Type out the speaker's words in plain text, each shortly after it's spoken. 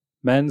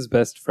Man's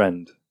best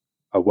friend,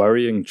 a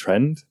worrying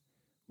trend,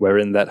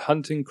 wherein that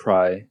hunting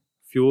cry,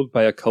 fueled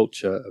by a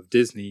culture of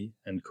Disney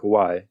and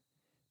kawaii,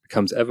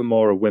 becomes ever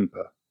more a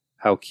whimper.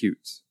 How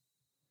cute.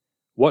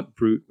 What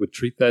brute would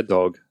treat their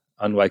dog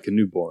unlike a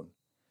newborn,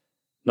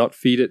 not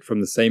feed it from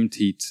the same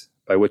teat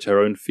by which our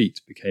own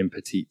feet became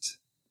petite?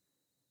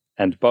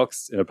 And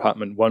boxed in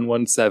apartment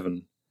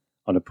 117,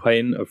 on a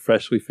plane of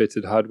freshly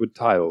fitted hardwood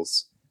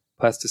tiles,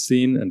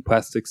 plasticine and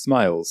plastic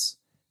smiles,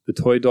 the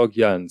toy dog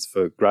yearns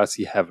for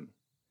grassy heaven,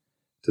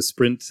 to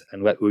sprint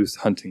and let loose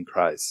hunting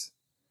cries,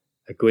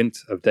 a glint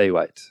of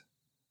daylight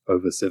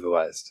over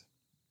civilized.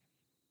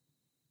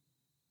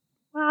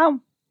 Wow.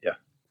 Yeah.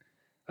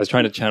 I was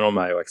trying to channel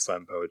my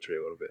slam poetry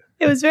a little bit.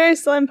 It was very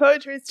slam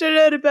poetry. It started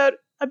out about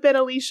a bit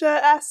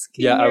Alicia-esque.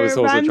 Yeah, I was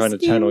also trying to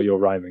scheme. channel your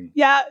rhyming.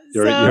 Yeah.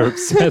 Your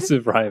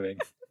obsessive rhyming.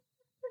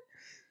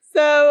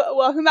 So,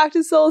 welcome back to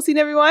Solacene,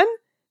 everyone.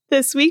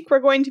 This week, we're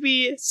going to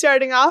be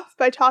starting off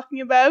by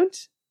talking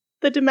about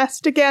the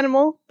domestic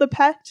animal, the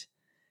pet,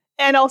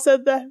 and also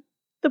the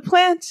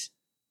plant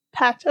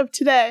pet of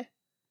today,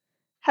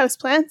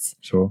 houseplants.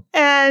 Sure.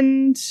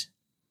 And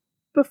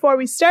before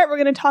we start,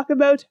 we're going to talk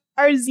about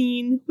our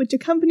zine, which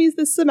accompanies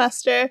this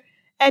semester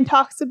and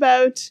talks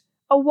about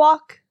a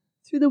walk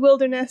through the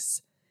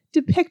wilderness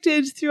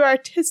depicted through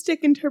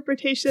artistic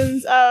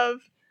interpretations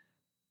of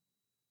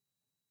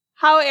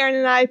how Aaron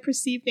and I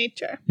perceive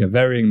nature. Yeah,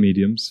 varying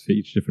mediums for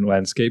each different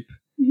landscape.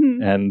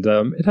 Mm-hmm. And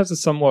it has a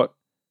somewhat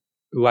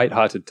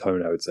light-hearted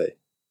tone, I would say.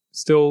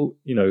 Still,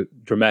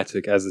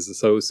 dramatic as is the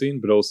Solacene,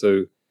 but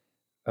also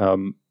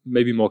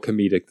maybe more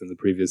comedic than the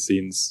previous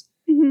scenes.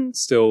 Mm-hmm.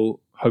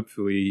 Still,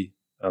 hopefully,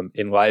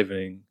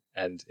 enlivening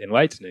and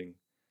enlightening,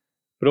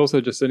 but also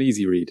just an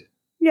easy read.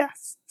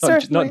 Yes,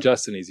 certainly. Not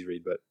just an easy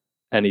read, but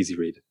an easy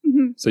read.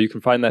 Mm-hmm. So you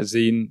can find that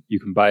zine, you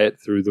can buy it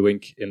through the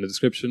link in the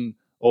description.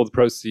 All the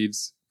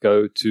proceeds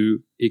go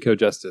to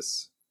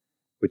Eco-Justice,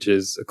 which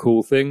is a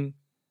cool thing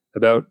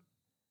about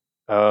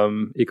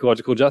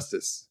ecological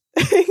justice.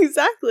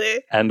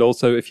 Exactly. And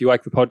also, if you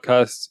like the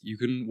podcast, you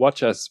can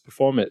watch us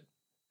perform it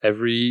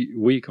every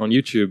week on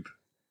YouTube.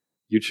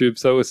 YouTube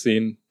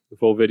Solacene, the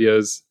full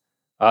videos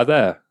are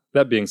there.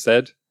 That being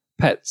said,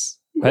 pets.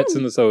 Pets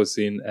in the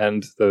Solacene,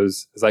 and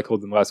those, as I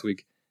called them last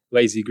week,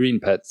 lazy green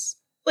pets.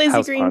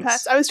 Lazy green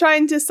pets. I was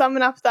trying to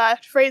summon up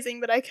that phrasing,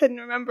 but I couldn't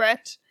remember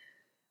it.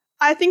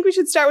 I think we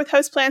should start with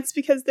houseplants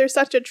because they're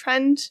such a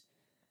trend.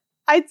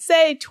 I'd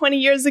say 20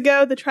 years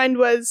ago, the trend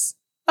was,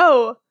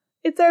 oh,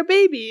 it's our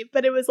baby.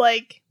 But it was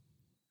like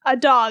a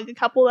dog. A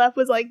couple that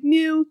was like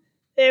new.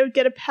 They would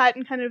get a pet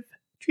and kind of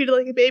treat it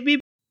like a baby.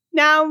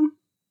 Now,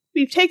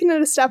 we've taken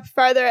it a step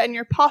farther, and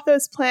your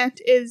pothos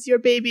plant is your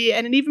baby,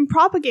 and it even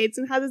propagates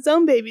and has its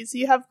own babies. So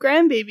you have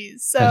grandbabies.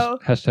 So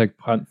Hashtag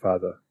plant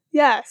father.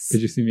 Yes.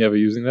 Did you see me ever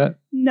using that?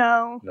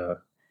 No. No.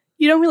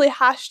 You don't really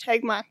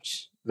hashtag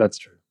much. That's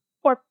true.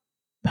 Or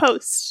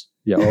post.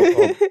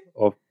 Yeah,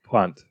 or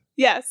plant.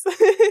 Yes.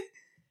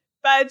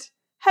 But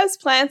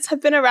houseplants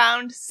have been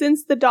around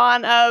since the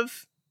dawn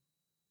of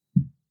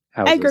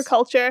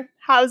agriculture,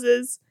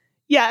 houses.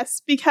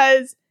 Yes,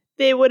 because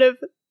they would have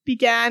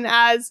began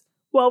as,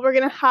 well, we're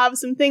going to have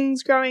some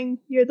things growing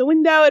near the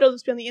window. It'll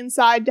just be on the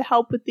inside to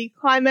help with the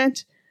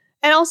climate.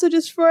 And also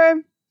just for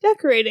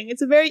decorating.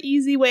 It's a very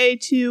easy way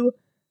to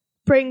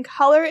bring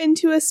color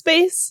into a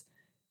space.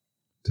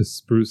 To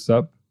spruce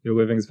up your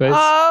living space?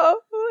 Oh,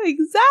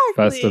 exactly.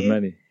 First of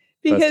many.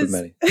 Because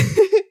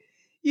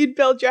you'd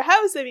build your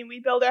house. I mean, we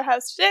build our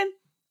house today.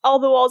 All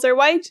the walls are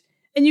white.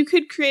 And you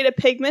could create a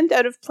pigment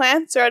out of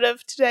plants or out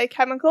of today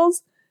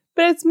chemicals.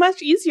 But it's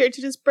much easier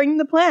to just bring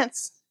the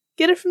plants.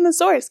 Get it from the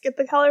source. Get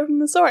the color from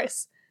the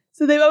source.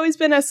 So they've always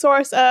been a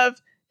source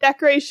of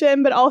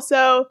decoration, but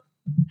also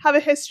have a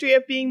history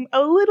of being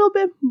a little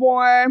bit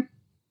more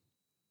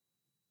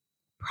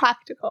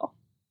practical.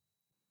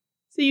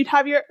 So you'd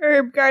have your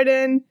herb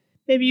garden.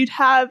 Maybe you'd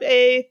have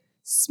a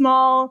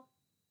small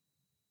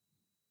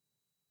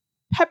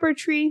pepper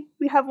tree.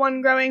 We have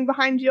one growing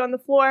behind you on the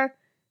floor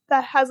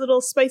that has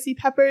little spicy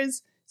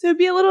peppers. So it'd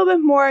be a little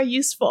bit more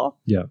useful.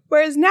 Yeah.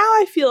 Whereas now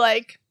I feel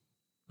like...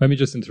 Let me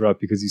just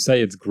interrupt because you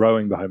say it's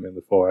growing behind me on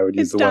the floor. I would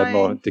use the word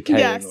more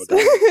decaying or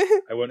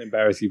dying. I won't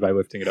embarrass you by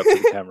lifting it up to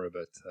the camera,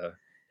 but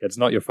it's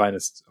not your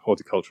finest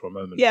horticultural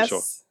moment, yes. for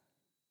sure.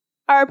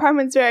 Our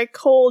apartment's very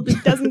cold.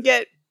 It doesn't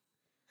get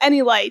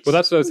any light. Well,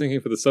 that's what I was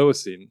thinking for the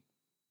Solacene.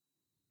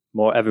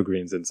 More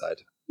evergreens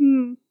inside.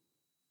 Mm.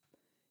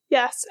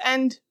 Yes,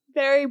 and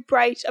very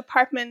bright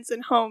apartments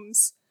and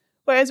homes.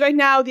 Whereas right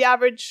now, the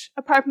average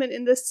apartment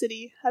in this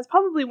city has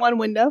probably one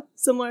window,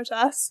 similar to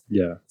us.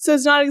 Yeah. So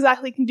it's not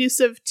exactly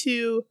conducive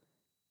to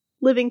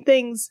living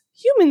things,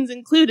 humans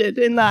included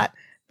in that,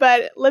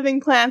 but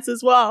living plants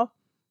as well.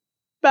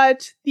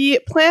 But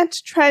the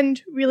plant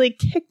trend really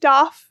kicked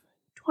off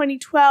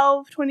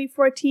 2012,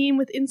 2014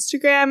 with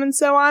Instagram and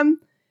so on,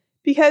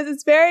 because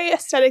it's very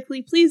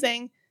aesthetically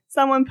pleasing.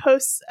 Someone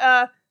posts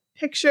a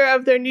picture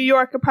of their New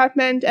York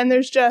apartment and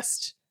there's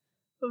just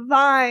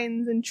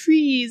vines and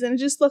trees, and it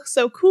just looks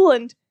so cool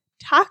and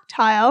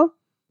tactile.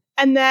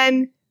 And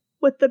then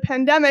with the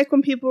pandemic,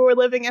 when people were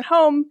living at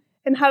home,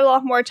 and had a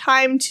lot more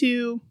time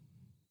to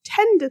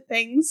tend to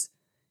things,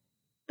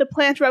 the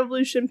plant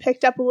revolution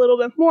picked up a little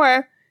bit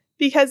more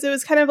because it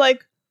was kind of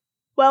like,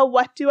 well,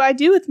 what do I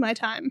do with my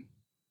time?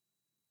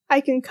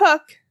 I can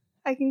cook,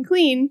 I can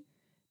clean,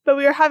 but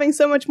we were having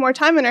so much more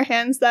time in our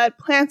hands that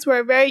plants were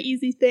a very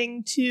easy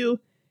thing to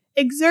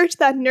exert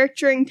that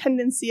nurturing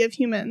tendency of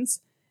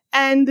humans.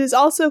 And there's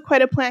also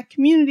quite a plant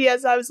community,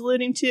 as I was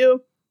alluding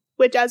to,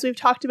 which, as we've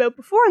talked about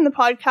before in the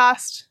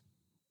podcast,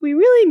 we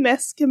really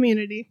miss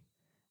community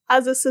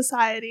as a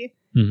society.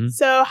 Mm-hmm.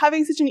 So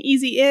having such an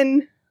easy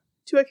in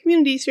to a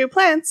community through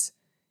plants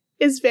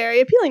is very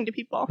appealing to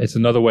people. It's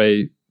another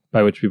way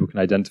by which people can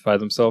identify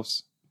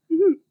themselves.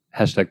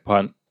 Mm-hmm.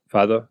 #plant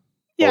father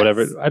or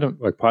whatever. I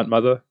don't like plant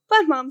mother.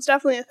 Plant mom's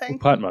definitely a thing. Well,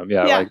 plant mom,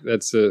 yeah. Like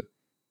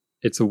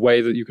it's a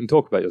way that you can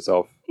talk about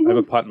yourself. Mm-hmm. I'm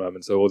a plant mom,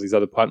 and so all these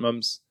other plant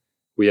moms,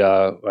 we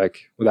are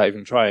like, without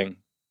even trying,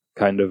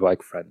 kind of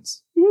like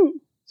friends. Mm-hmm.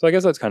 So I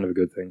guess that's kind of a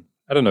good thing.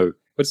 I don't know.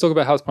 Let's talk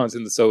about houseplants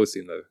in the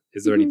Solacene, though.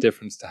 Is there any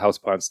difference to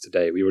houseplants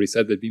today? We already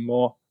said there'd be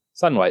more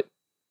sunlight.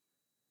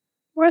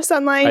 More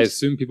sunlight. I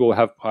assume people will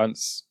have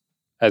plants,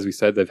 as we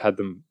said, they've had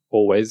them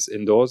always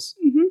indoors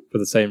for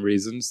the same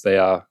reasons. They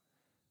are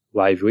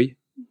lively,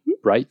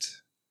 bright.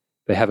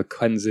 They have a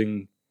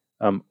cleansing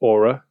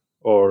aura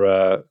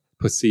or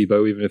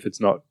placebo, even if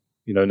it's not,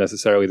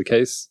 necessarily the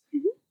case.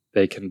 Mm-hmm.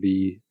 They can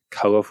be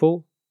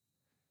colorful.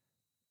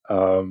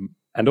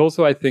 And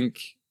also, I think,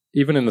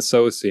 even in the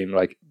Solacene,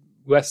 like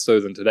less so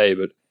than today,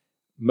 but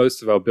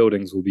most of our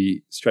buildings will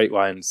be straight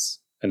lines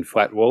and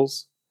flat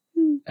walls.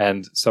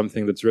 And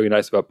something that's really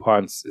nice about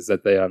plants is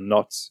that they are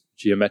not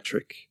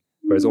geometric,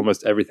 whereas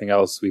almost everything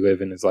else we live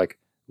in is like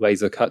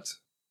laser cut,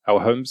 our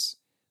homes.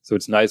 So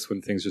it's nice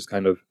when things just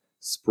kind of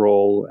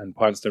sprawl, and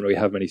plants don't really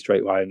have many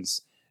straight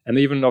lines. And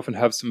they even often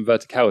have some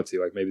verticality,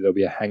 like maybe there'll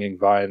be a hanging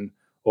vine,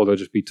 or they'll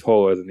just be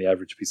taller than the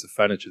average piece of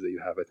furniture that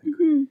you have, I think,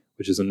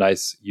 which is a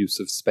nice use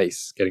of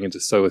space, getting into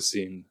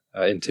Solacene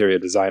interior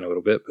design a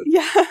little bit. But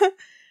yeah.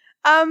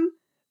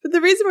 But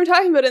the reason we're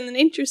talking about it in the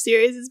nature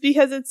series is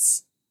because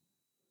it's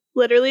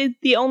literally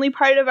the only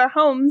part of our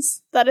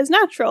homes that is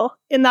natural,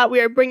 in that we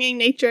are bringing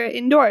nature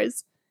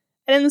indoors.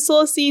 And in the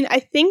Solacene, I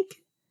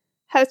think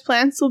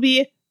houseplants will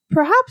be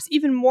perhaps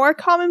even more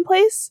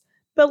commonplace,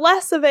 but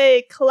less of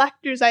a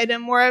collector's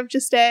item, more of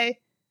just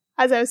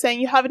as I was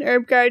saying, you have an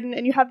herb garden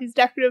and you have these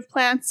decorative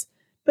plants,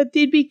 but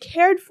they'd be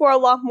cared for a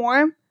lot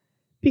more.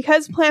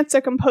 Because plants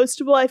are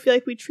compostable, I feel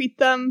like we treat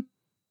them,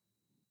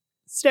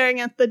 staring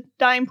at the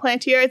dying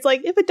plant here, it's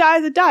like, if it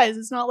dies, it dies.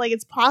 It's not like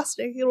it's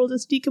plastic. It'll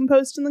just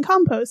decompose in the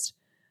compost.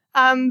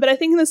 But I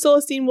think in the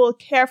Solacene, we'll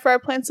care for our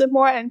plants a bit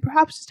more and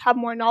perhaps just have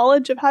more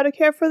knowledge of how to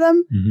care for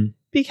them.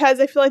 Because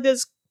I feel like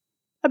there's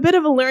a bit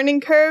of a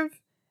learning curve.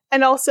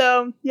 And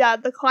also,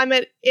 the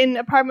climate in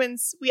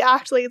apartments, we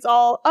act like it's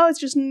all, it's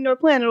just an indoor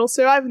plant, it'll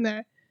survive in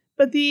there.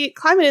 But the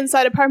climate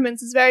inside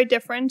apartments is very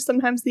different.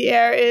 Sometimes the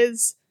air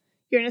is,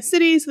 you're in a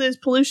city, so there's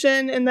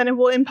pollution, and then it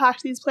will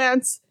impact these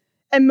plants.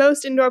 And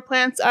most indoor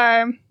plants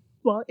are,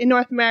 well, in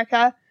North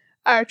America,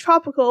 are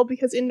tropical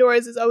because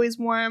indoors is always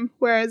warm,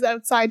 whereas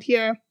outside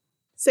here,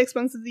 6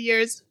 months of the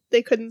year,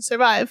 they couldn't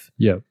survive.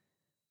 Yeah.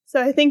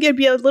 So I think it'd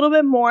be a little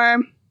bit more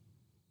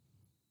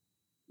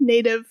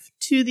native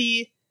to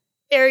the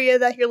area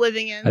that you're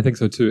living in. I think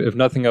so too. If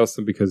nothing else,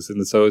 then because in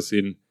the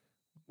Solacene,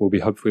 we'll be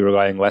hopefully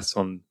relying less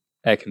on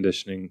air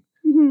conditioning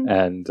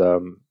and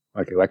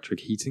like electric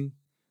heating.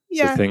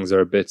 Yeah. So things are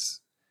a bit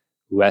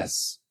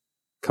less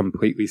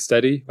completely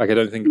steady. Like I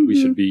don't think we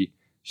should be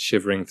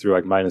shivering through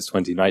like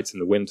 -20 nights in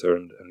the winter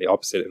and the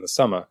opposite in the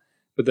summer.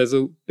 But there's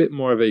a bit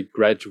more of a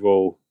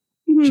gradual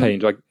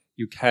change. Like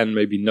you can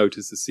maybe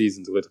notice the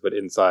seasons a little bit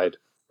inside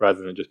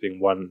rather than just being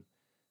one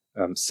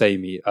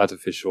samey,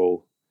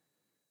 artificial,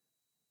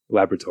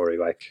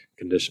 laboratory-like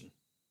condition.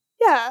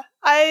 Yeah.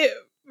 I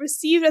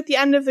received at the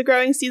end of the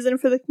growing season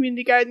for the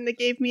community garden, they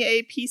gave me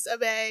a piece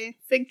of a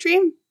fig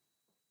tree.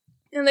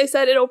 And they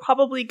said it'll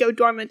probably go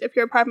dormant if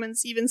your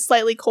apartment's even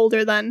slightly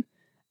colder than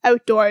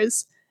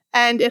outdoors.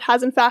 And it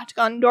has in fact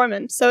gone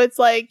dormant. So it's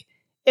like,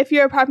 if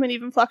your apartment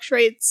even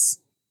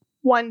fluctuates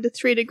 1 to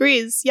 3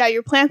 degrees,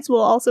 your plants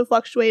will also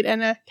fluctuate,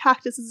 and a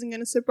cactus isn't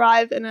going to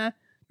survive in a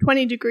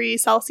 20-degree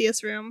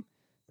Celsius room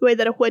the way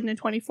that it would in a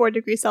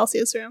 24-degree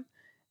Celsius room.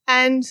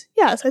 And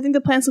so I think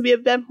the plants will be a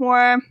bit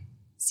more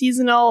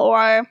seasonal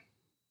or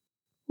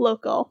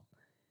local.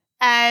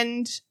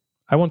 And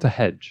I want a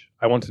hedge.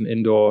 I want an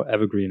indoor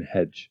evergreen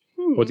hedge.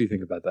 What do you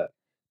think about that?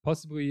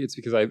 Possibly it's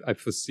because I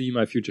foresee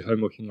my future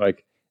home looking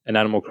like an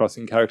Animal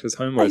Crossing character's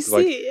home, where it's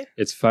like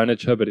it's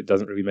furniture, but it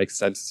doesn't really make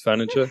sense as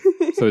furniture.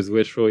 So it's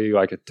literally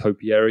like a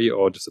topiary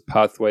or just a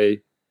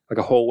pathway, like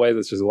a hallway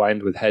that's just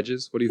lined with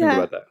hedges. What do you think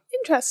about that?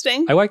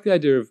 Interesting. I like the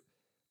idea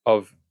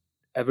of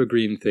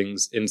evergreen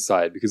things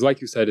inside, because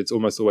like you said, it's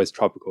almost always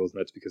tropical, and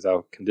that's because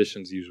our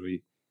conditions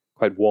usually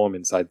quite warm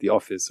inside the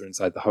office or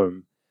inside the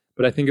home.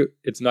 But I think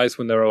it's nice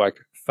when there are like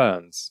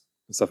ferns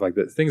and stuff like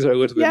that. Things are a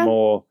little bit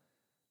more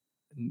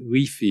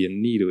leafy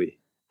and needly.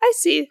 I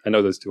see. I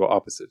know those two are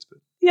opposites, but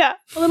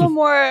a little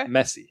more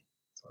messy.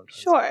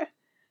 Sure.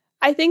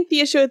 I think the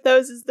issue with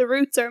those is the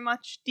roots are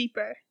much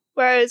deeper.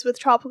 Whereas with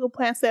tropical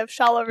plants, they have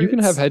shallow roots. You can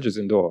have hedges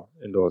indoors.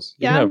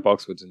 You can have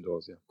boxwoods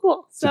indoors, yeah.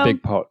 Cool. It's a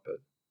big pot, but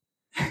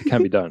it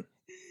can be done.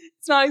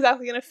 It's not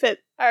exactly going to fit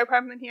our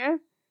apartment here.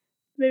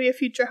 Maybe a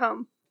future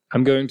home.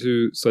 I'm going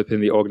to slip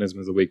in the organism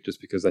of the week just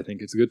because I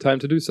think it's a good time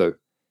to do so.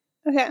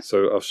 Okay.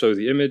 So I'll show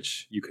the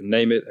image. You can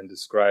name it and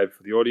describe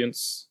for the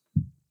audience.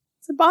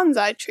 It's a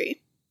bonsai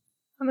tree,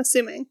 I'm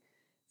assuming.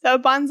 So a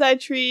bonsai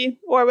tree,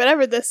 or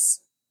whatever this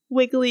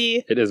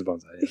wiggly... It is a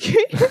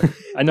bonsai.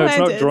 I know it's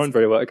not drawn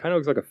very well. It kind of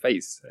looks like a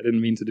face. I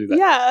didn't mean to do that.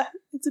 Yeah.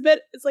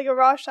 It's like a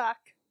Rorschach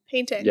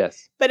painting.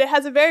 Yes. But it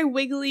has a very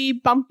wiggly,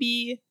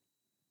 bumpy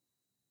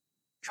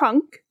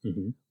trunk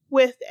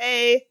with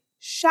a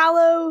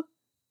shallow,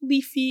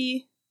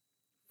 leafy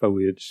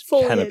foliage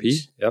canopy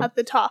at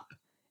the top.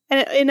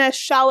 And in a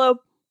shallow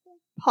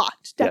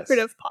pot,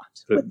 decorative pot.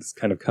 So it's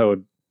kind of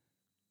colored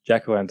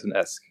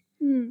jack-o'-lantern-esque.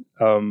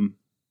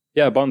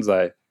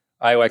 Bonsai.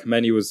 I, like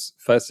many, was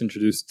first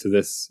introduced to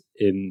this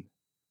in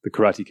the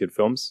Karate Kid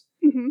films.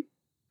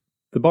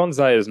 The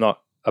bonsai is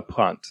not a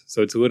plant,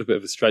 so it's a little bit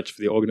of a stretch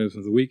for the organism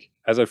of the week.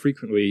 As I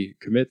frequently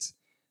commit,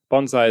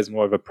 bonsai is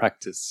more of a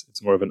practice.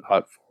 It's more of an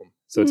art form.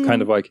 So it's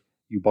kind of like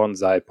you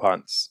bonsai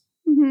plants.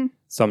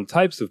 Some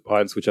types of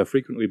plants which are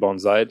frequently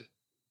bonsaied: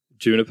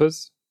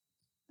 junipers,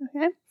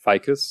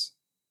 ficus,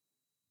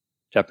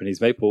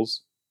 Japanese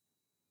maples,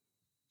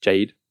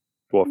 jade,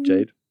 dwarf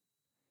jade.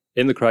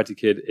 In the Karate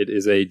Kid, it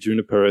is a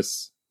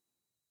Juniperus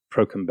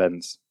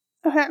procumbens.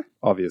 Okay.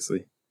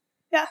 Obviously.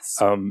 Yes.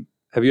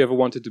 Have you ever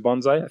wanted to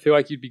bonsai? I feel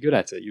like you'd be good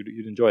at it.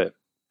 You'd enjoy it.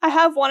 I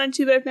have wanted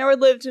to, but I've never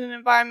lived in an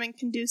environment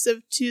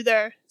conducive to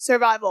their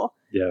survival.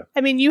 Yeah.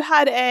 I mean, you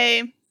had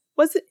it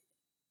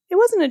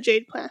wasn't a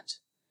jade plant,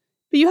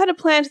 but you had a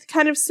plant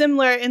kind of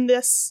similar in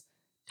this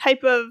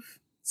type of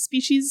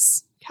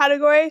species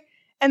category,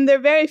 and they're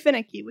very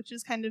finicky, which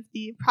is kind of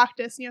the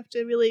practice, and you have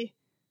to really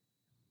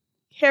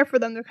care for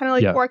them. They're kind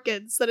of like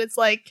orchids, that it's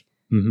like,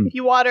 if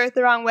you water it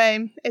the wrong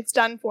way, it's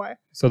done for.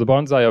 So the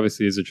bonsai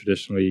obviously is a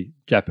traditionally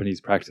Japanese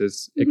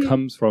practice. It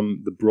comes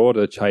from the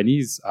broader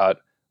Chinese art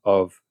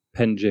of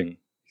penjing,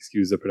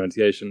 excuse the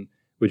pronunciation,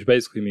 which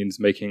basically means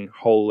making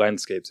whole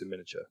landscapes in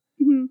miniature.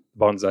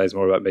 Bonsai is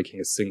more about making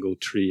a single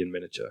tree in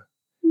miniature,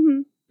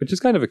 which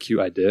is kind of a cute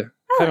idea.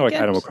 Kind of like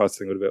Animal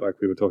Crossing, a little bit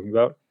like we were talking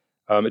about.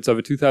 It's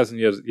over 2,000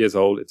 years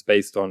old. It's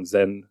based on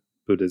Zen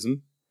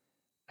Buddhism.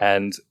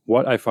 And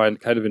what I find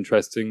kind of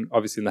interesting,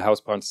 obviously in the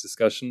houseplants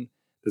discussion,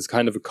 there's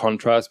kind of a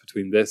contrast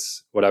between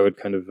this, what I would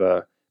kind of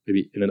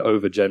maybe in an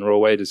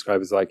overgeneral way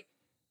describe as like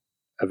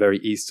a very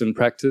Eastern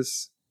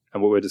practice,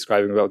 and what we're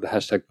describing about the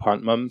hashtag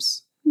plant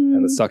mums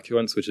and the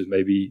succulents, which is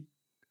maybe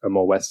a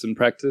more Western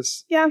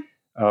practice. Yeah.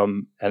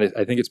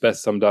 I think it's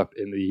best summed up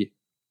in the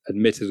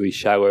admittedly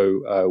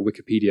shallow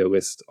Wikipedia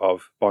list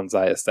of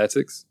bonsai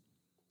aesthetics.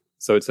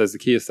 So it says the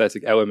key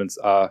aesthetic elements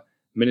are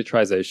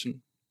miniaturization,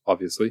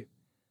 obviously,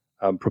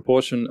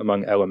 proportion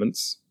among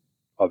elements,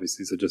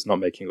 obviously, so just not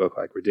making it look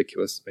like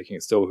ridiculous, making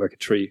it still look like a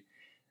tree.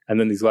 And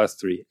then these last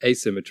three,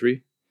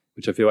 asymmetry,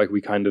 which I feel like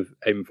we kind of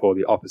aim for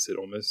the opposite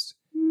almost.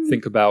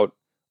 Think about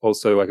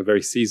also like a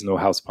very seasonal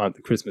houseplant,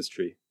 the Christmas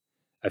tree.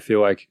 I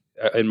feel like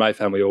in my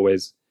family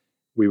always,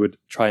 we would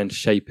try and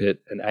shape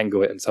it and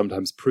angle it and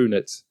sometimes prune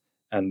it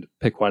and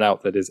pick one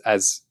out that is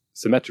as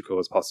symmetrical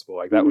as possible.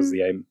 Like that was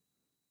the aim.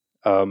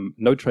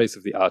 No trace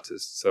of the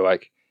artist. So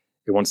like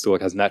it wants to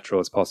look as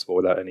natural as possible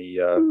without any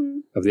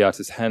of the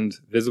artist's hand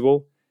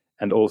visible.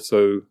 And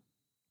also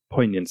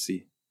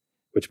poignancy,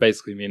 which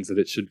basically means that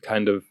it should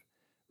kind of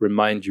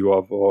remind you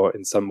of, or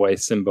in some way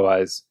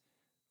symbolize,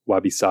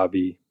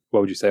 wabi-sabi.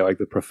 What would you say? Like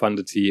the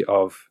profundity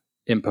of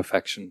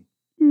imperfection,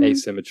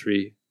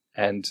 asymmetry,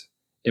 and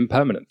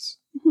impermanence.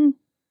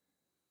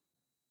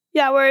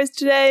 Yeah, whereas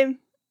today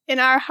in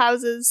our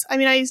houses, I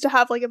mean, I used to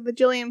have like a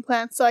bajillion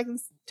plants, so I can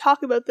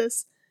talk about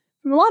this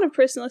from a lot of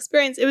personal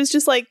experience. It was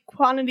just like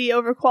quantity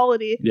over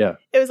quality. Yeah.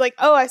 It was like,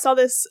 oh, I saw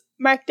this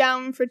marked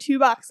down for $2.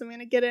 I'm going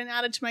to get it and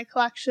add it to my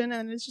collection,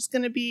 and it's just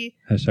going to be...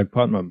 Hashtag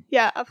plant mum.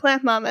 Yeah, a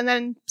plant mum. And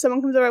then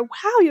someone comes over,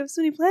 wow, you have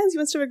so many plants, you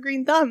must have a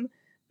green thumb.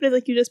 But it's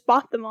like, you just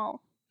bought them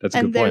all. That's a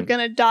good point. And they're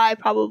going to die,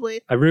 probably.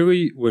 I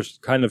really was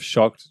kind of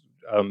shocked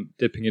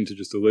dipping into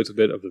just a little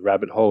bit of the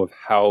rabbit hole of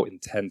how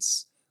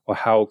intense or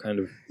how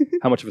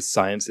much of a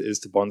science it is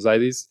to bonsai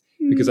these.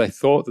 Because I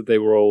thought that they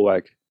were all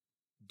like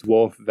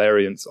dwarf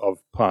variants of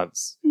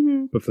plants.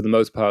 But for the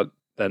most part,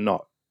 they're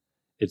not.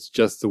 It's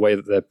just the way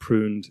that they're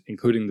pruned,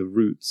 including the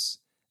roots.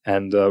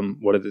 And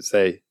what did it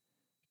say?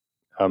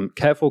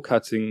 Careful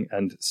cutting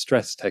and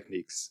stress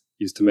techniques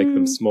used to make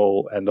them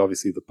small. And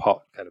obviously the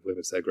pot kind of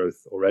limits their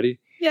growth already.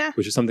 Yeah.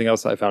 Which is something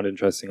else that I found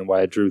interesting, and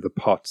why I drew the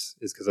pot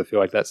is because I feel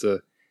like that's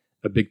a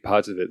big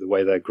part of it, the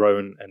way they're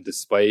grown and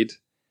displayed.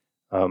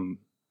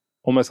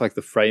 Almost like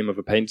the frame of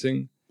a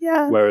painting.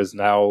 Yeah. Whereas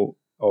now,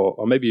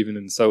 or maybe even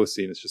in the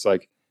Solacene, it's just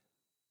like,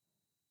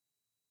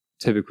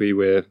 typically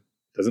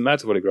doesn't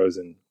matter what it grows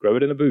in. Grow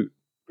it in a boot,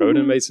 grow it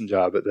in a mason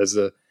jar. But there's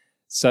a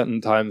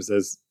certain times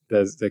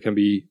there can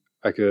be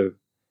like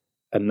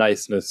a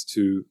niceness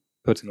to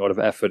putting a lot of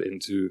effort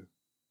into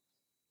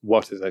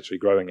what is actually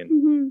growing in.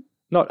 Mm-hmm.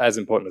 Not as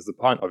important as the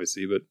plant,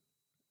 obviously, but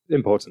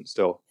important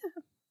still.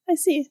 I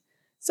see.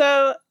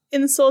 So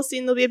in the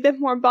Solacene, there'll be a bit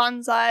more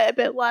bonsai, a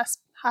bit less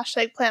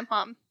 #plant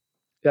mom.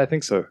 Yeah, I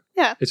think so.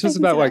 Yeah. It's just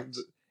about like,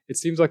 it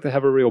seems like they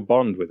have a real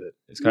bond with it.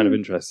 It's kind of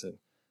interesting.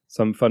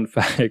 Some fun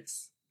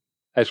facts.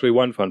 Actually,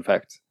 one fun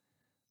fact.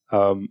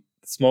 The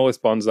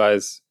smallest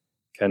bonsais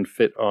can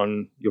fit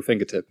on your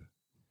fingertip.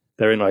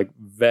 They're in like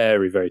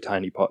very, very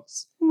tiny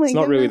pots. Oh It's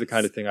not really the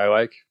kind of thing I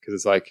like because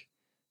it's like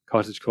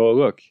cottagecore.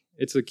 Look,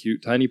 it's a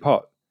cute tiny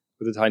pot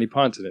with a tiny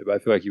plant in it, but I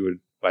feel like you would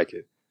like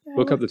it. Yeah,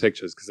 Look up the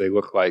pictures because they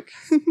look like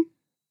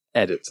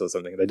edits or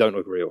something. They don't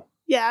look real.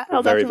 Yeah, They're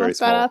I'll very, definitely very look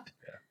that small. up.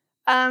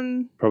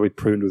 Yeah. Probably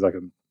pruned with like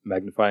a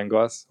magnifying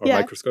glass or a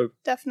microscope.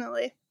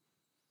 Definitely.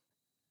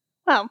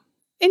 Wow.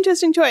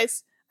 Interesting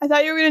choice. I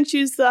thought you were going to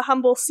choose the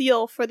humble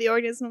seal for the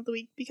organism of the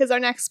week because our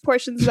next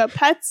portion is about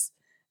pets.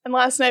 And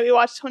last night we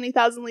watched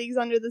 20,000 Leagues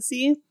Under the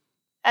Sea,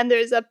 and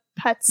there's a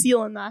pet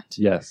seal in that.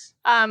 Yes.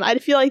 I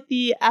feel like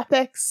the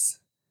ethics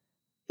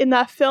in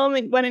that film,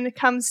 when it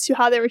comes to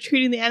how they were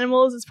treating the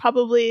animals, is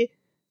probably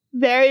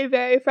very,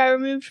 very far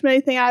removed from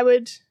anything I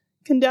would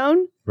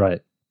condone.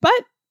 Right.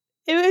 But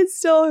it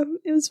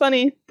was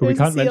funny. But we There's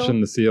a can't seal.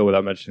 mention the seal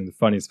without mentioning the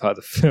funniest part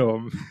of the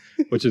film,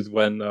 which is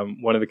when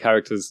one of the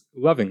characters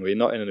lovingly,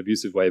 not in an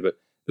abusive way, but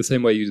the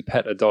same way you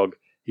pet a dog,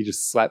 he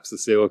just slaps the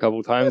seal a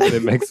couple times and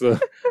it makes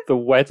the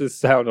wettest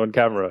sound on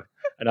camera.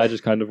 And I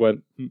just kind of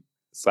went,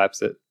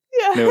 slaps it.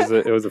 Yeah. And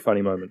it was a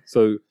funny moment.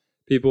 So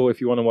people, if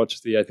you want to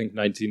watch the, I think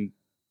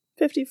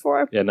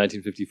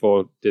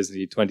 1954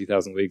 Disney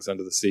 20,000 Leagues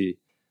Under the Sea,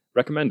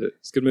 recommend it.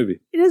 It's a good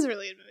movie. It is a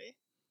really good movie.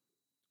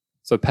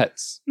 So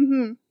pets.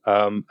 Mm-hmm.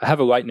 I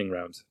have a lightning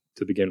round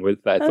to begin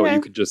with that I thought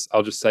you could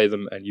I'll just say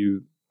them and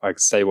you like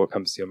say what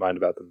comes to your mind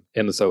about them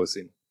in the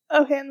Solacene.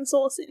 Okay, in the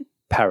Solacene.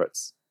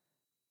 Parrots.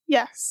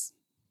 Yes.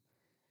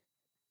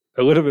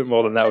 A little bit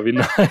more than that would be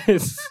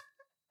nice.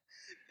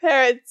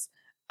 Parrots.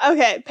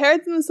 Okay,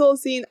 parrots in the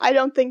Solacene, I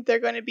don't think they're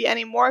going to be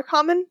any more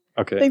common.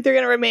 Okay. I think they're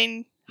going to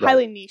remain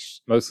highly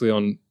niche. Mostly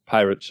on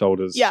pirate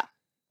shoulders. Yeah.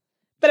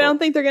 But Sure. I don't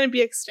think they're going to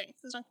be extinct.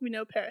 There's not going to be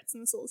no parrots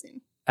in the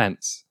Solacene.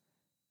 Ants.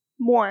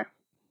 More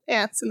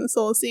ants in the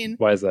Solacene.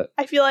 Why is that?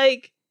 I feel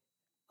like,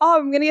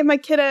 I'm going to give my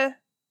kid a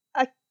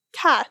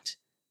cat.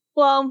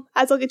 Well,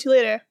 as I'll get to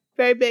later,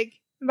 very big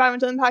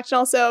environmental impact and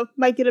also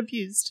might get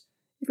abused,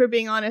 if we're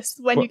being honest.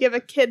 When you give a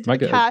kid a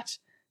cat,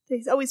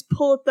 they always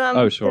pull at them.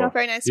 Oh, sure. They're not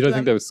very nice You don't for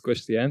think them. they would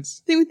squish the ants?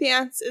 The thing with the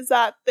ants is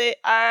that they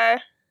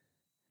are...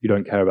 You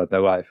don't care about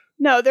their life.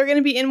 No, they're going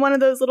to be in one of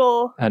those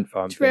little Ant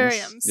farm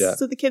terrariums. things. Yeah.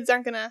 So the kids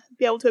aren't going to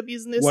be able to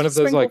abuse them. There's One of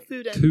those like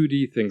food in.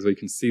 2D things where you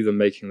can see them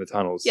making the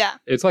tunnels. Yeah.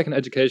 It's like an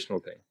educational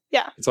thing.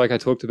 Yeah. It's like I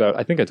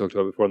think I talked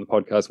about before on the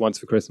podcast. Once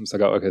for Christmas, I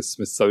got like a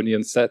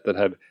Smithsonian set that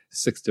had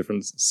 6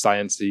 different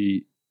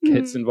sciencey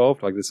kits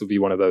involved. Like this will be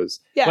one of those.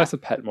 Yeah. Less a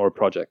pet, more a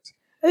project.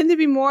 I think there'd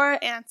be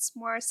more ants,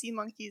 more sea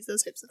monkeys,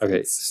 those types of things.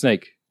 Okay,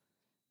 snake.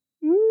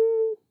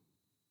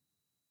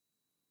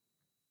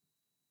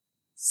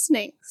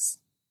 Snakes.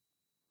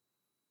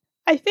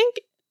 I think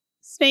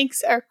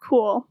snakes are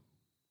cool.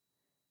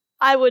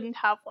 I wouldn't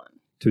have one.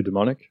 Too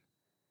demonic?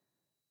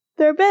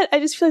 They're a bit, I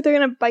just feel like they're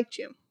going to bite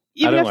you.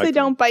 Even if they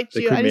don't bite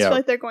you, I just feel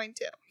like they're going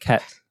to.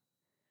 Cat.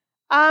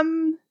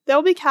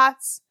 There'll be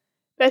cats,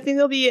 but I think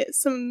there'll be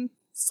some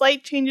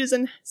slight changes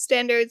in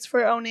standards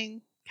for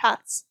owning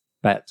cats.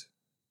 Bat.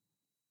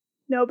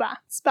 No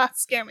bats.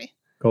 Bats scare me.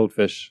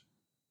 Goldfish.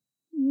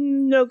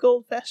 No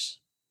goldfish.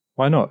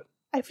 Why not?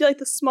 I feel like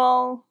the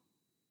small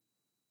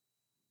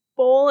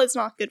bowl is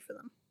not good for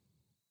them.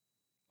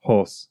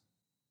 Horse.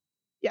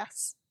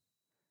 Yes.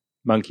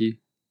 Monkey.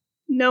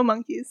 No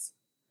monkeys.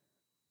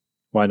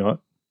 Why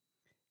not?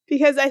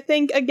 Because I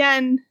think,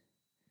 again,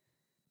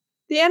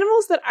 the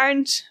animals that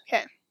aren't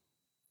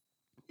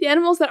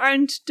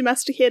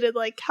domesticated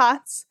like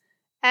cats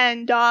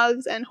and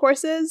dogs and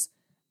horses,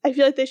 I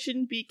feel like they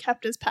shouldn't be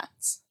kept as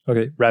pets.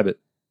 Okay, rabbit.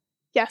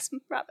 Yes,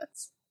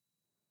 rabbits.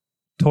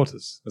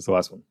 Tortoise. That's the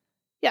last one.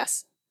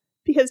 Yes,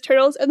 because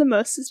turtles are the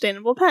most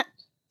sustainable pet.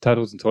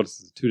 Turtles and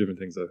tortoises are 2 different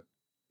things, though.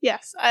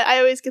 Yes, I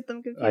always get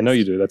them confused. I know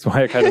you do. That's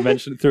why I kind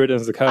of threw it in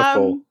as a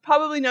curveball.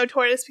 Probably no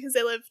tortoise because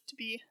they live to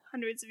be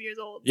hundreds of years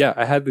old. Yeah,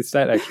 I had this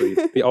stat actually.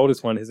 The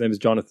oldest one, his name is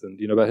Jonathan.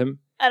 Do you know about him?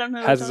 I don't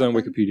know. Has his own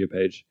Wikipedia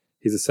page.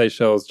 He's a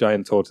Seychelles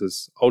giant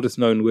tortoise, oldest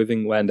known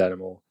living land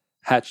animal,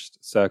 hatched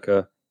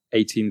circa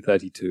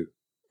 1832. Isn't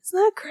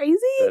that crazy?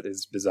 That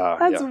is bizarre.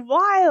 That's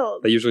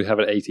wild. They usually have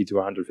an 80 to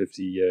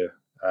 150 year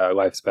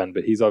lifespan,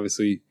 but he's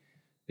obviously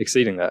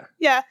exceeding that.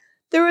 Yeah.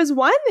 There was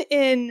one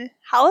in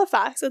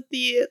Halifax at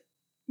the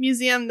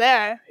museum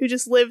there who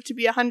just lived to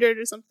be 100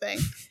 or something.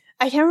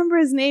 I can't remember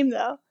his name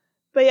though.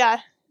 But yeah,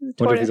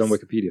 Wonder if he's on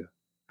Wikipedia.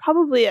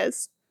 Probably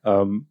is.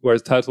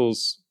 Whereas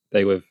turtles,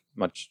 they live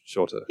much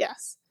shorter.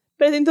 Yes.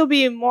 But I think there'll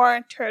be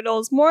more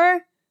turtles.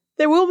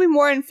 There will be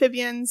more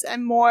amphibians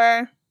and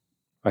more...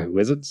 Like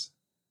lizards?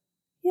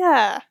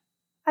 Yeah,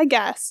 I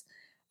guess.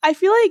 I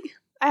feel like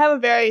I have a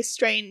very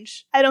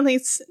strange... I don't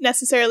think it's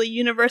necessarily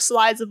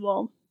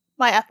universalizable,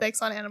 my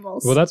ethics on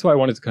animals. Well, that's why I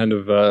wanted to kind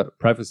of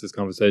preface this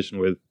conversation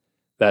with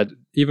that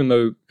even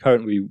though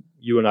currently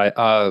you and I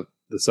are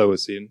the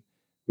Solacene,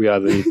 we are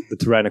the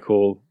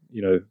tyrannical,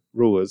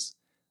 rulers.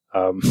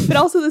 But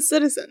also the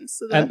citizens.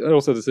 So and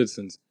also the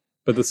citizens.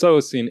 But the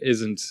Solacene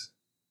isn't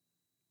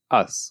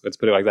us, let's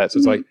put it like that. So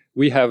it's like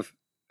we have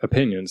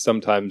opinions,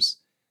 sometimes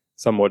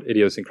somewhat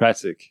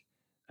idiosyncratic,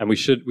 and we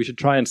should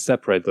try and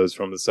separate those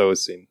from the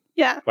Solacene.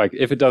 Yeah. Like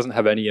if it doesn't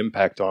have any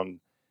impact on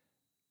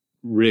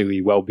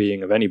really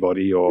well-being of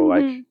anybody or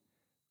like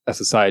a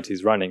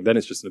society's running, then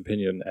it's just an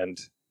opinion and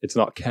it's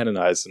not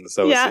canonized in the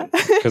Solacene.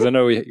 Because I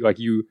know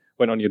you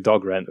went on your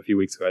dog rant a few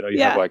weeks ago. I know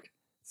you have like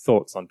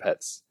thoughts on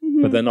pets,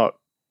 but they're not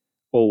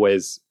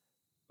always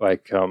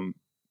like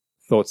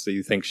thoughts that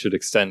you think should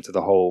extend to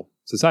the whole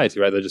society,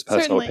 right? They're just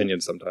personal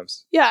opinions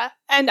sometimes. Yeah.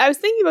 And I was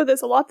thinking about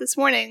this a lot this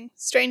morning,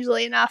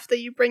 strangely enough, that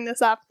you bring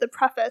this up, the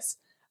preface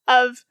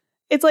of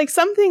it's like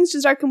some things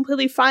just are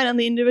completely fine on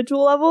the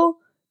individual level.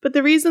 But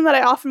the reason that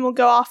I often will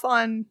go off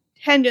on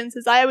tangents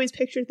is I always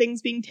picture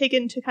things being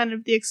taken to kind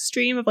of the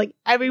extreme of like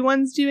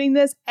everyone's doing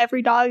this,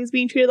 every dog is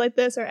being treated like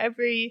this, or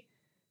every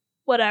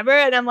whatever.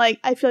 And I'm like,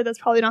 I feel like that's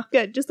probably not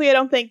good. Just like I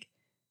don't think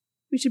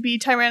we should be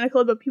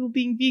tyrannical about people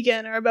being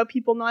vegan or about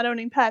people not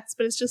owning pets,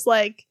 but it's just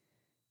like,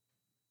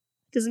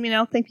 doesn't mean I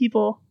don't think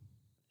people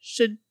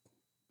should.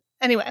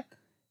 Anyway,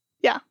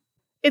 yeah.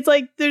 It's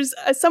like there's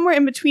somewhere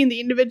in between the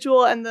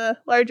individual and the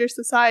larger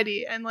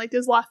society, and like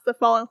there's lots that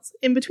falls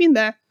in between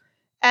there.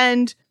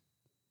 And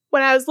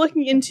when I was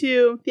looking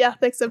into the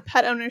ethics of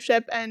pet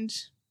ownership and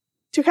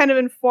to kind of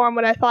inform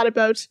what I thought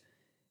about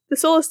the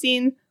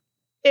Solacene,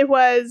 it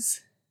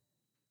was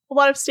a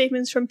lot of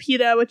statements from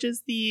PETA, which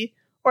is the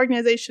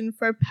organization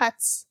for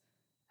pets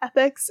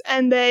ethics,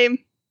 and their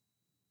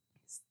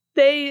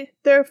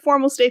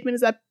formal statement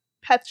is that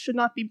pets should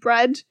not be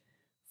bred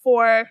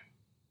for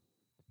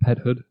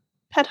pethood,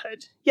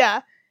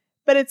 yeah.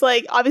 But it's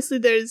like obviously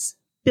there's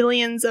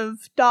billions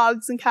of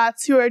dogs and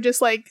cats who are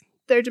just like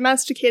they're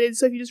domesticated,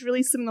 so if you just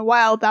release them in the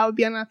wild, that would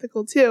be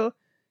unethical too.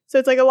 So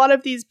it's like a lot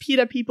of these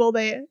PETA people,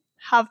 they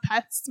have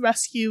pets,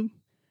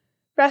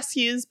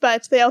 rescues,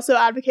 but they also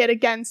advocate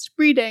against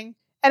breeding.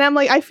 And I'm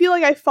like, I feel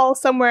like I fall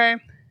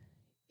somewhere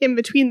in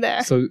between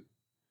there. So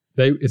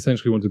they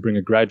essentially want to bring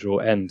a gradual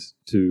end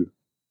to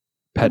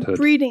pethood.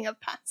 Breeding of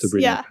pets. To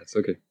breeding of pets,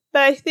 okay.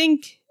 But I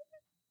think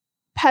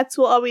pets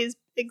will always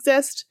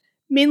exist,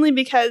 mainly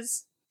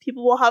because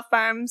people will have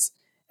farms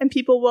and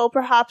people will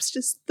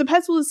perhaps the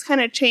pets will just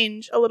kind of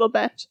change a little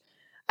bit.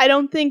 I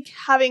don't think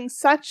having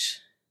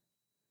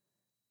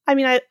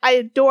I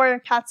adore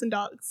cats and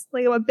dogs.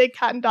 Like I'm a big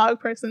cat and dog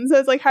person, so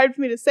it's like hard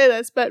for me to say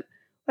this, but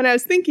when I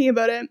was thinking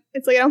about it,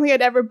 it's like I don't think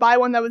I'd ever buy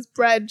one that was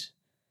bred.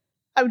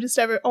 I would just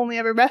only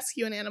ever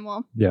rescue an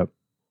animal. Yeah.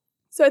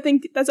 So I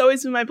think that's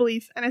always been my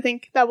belief, and I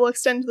think that will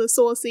extend to the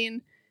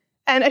Solacene.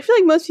 And I feel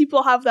like most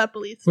people have that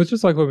belief. Well, it's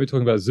just like when we're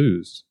talking about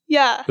zoos.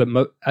 Yeah.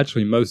 That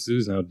actually most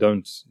zoos now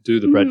don't do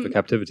the bred for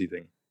captivity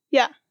thing.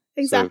 Yeah,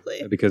 exactly.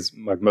 So, because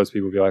like most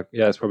people will be like,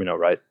 yeah, it's probably not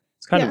right.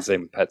 It's kind of the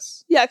same with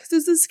pets. Yeah, because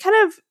there's this kind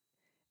of,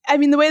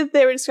 the way that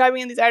they were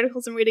describing in these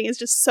articles I'm reading is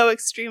just so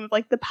extreme of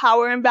like the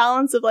power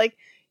imbalance of like,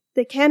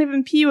 they can't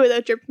even pee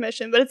without your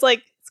permission. But it's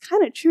like, it's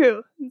kind of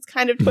true. It's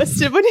kind of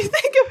twisted when you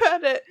think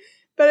about it.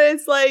 But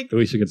it's like...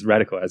 Alicia gets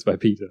radicalized by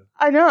PETA.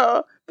 I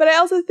know. But I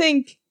also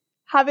think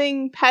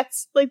having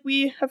pets, like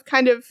we have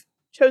kind of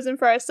chosen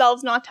for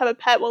ourselves not to have a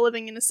pet while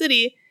living in a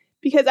city,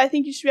 because I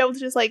think you should be able to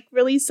just like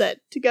release it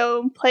to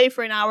go play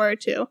for an hour or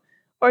two,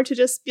 or to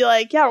just be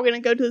like, yeah, we're going to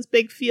go to this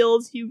big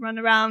field, you run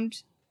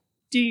around,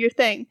 do your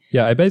thing.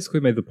 Yeah, I basically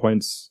made the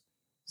points.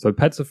 So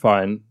pets are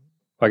fine.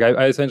 Like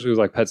I essentially was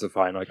like, pets are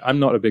fine. Like I'm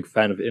not a big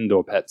fan of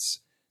indoor pets.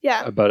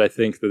 Yeah. But I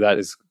think that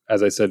is,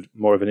 as I said,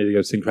 more of an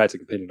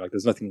idiosyncratic opinion. Like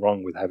there's nothing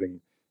wrong with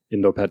having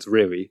indoor pets,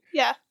 really.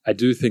 Yeah. I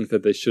do think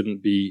that they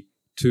shouldn't be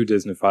too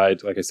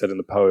Disneyfied, like I said in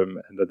the poem,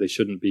 and that they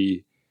shouldn't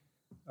be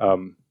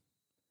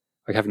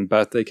like having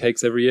birthday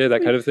cakes every year,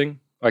 that kind of thing.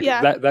 Like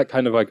that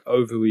kind of like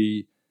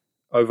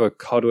over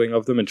coddling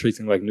of them and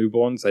treating them like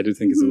newborns, I do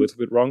think is a little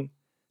bit wrong.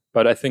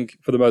 But I think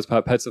for the most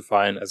part, pets are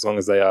fine as long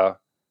as they are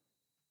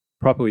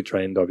properly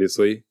trained,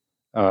 obviously,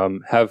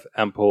 have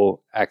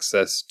ample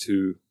access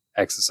to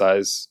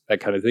exercise,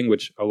 that kind of thing,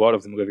 which a lot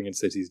of them living in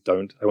cities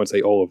don't. I won't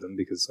say all of them,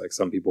 because like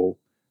some people,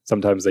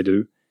 sometimes they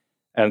do.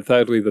 And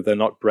thirdly, that they're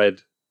not bred,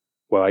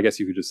 well, I guess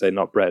you could just say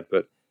not bred,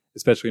 but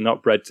especially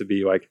not bred to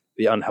be like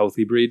the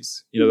unhealthy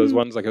breeds. You know, those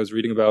ones like I was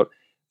reading about,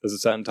 there's a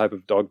certain type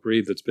of dog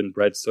breed that's been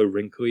bred so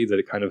wrinkly that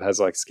it kind of has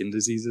like skin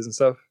diseases and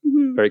stuff.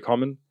 Very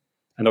common.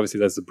 And obviously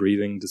there's the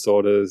breathing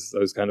disorders,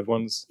 those kind of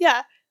ones.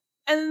 Yeah.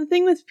 And the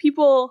thing with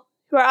people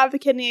who are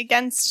advocating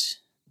against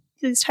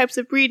these types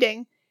of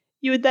breeding,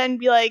 you would then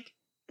be like,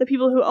 the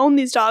people who own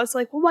these dogs,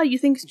 like, well, what, you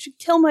think you should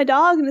kill my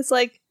dog? And it's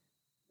like,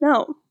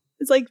 no.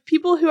 It's like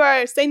people who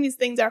are saying these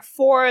things are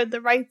for the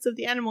rights of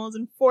the animals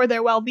and for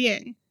their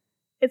well-being.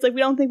 It's like,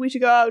 we don't think we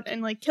should go out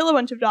and like kill a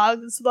bunch of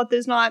dogs so that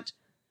there's not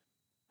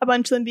a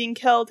bunch of them being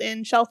killed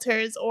in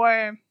shelters,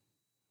 or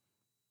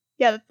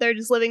that they're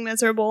just living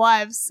miserable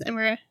lives and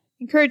we're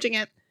encouraging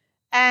it.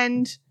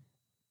 And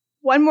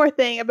one more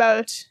thing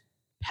about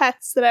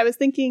pets that I was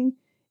thinking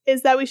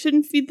is that we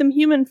shouldn't feed them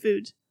human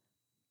food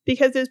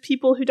because there's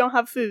people who don't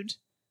have food.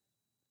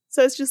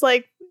 So it's just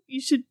like, you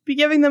should be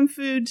giving them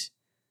food.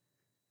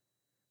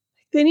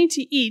 They need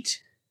to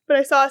eat. But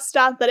I saw a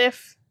stat that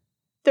if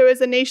there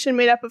was a nation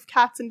made up of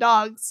cats and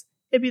dogs,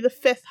 it'd be the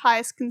 5th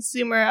highest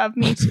consumer of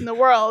meat in the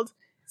world.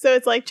 So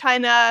it's like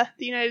China,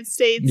 the United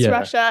States,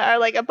 Russia are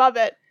like above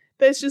it.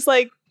 But it's just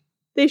like,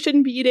 they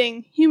shouldn't be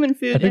eating human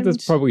food. I think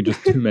there's probably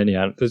just too many.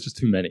 There's just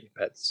too many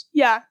pets.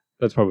 Yeah.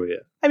 That's probably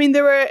it. I mean,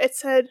 it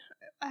said,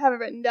 I have it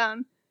written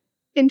down.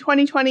 In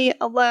 2020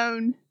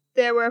 alone,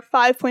 there were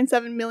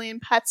 5.7 million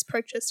pets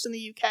purchased in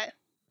the UK.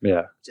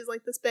 Yeah. Which is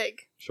like this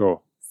big.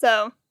 Sure.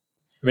 So.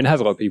 I mean, it has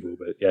a lot of people,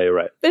 but yeah, you're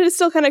right. But it's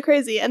still kind of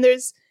crazy. And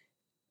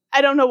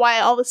I don't know why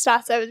all the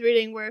stats I was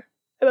reading were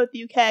about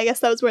the UK. I guess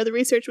that was where the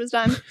research was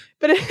done.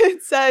 But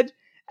it said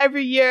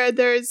every year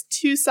there's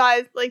the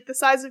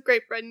size of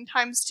Great Britain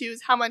times 2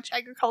 is how much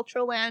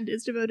agricultural land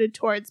is devoted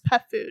towards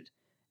pet food.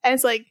 And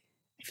it's like,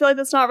 I feel like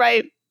that's not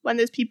right when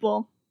there's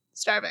people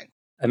starving.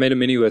 I made a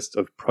mini list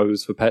of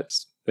pros for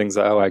pets, things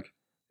that are like,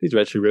 these are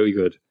actually really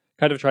good.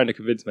 Kind of trying to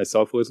convince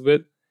myself a little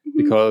bit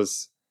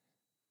because,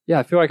 yeah,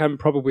 I feel like I'm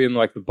probably in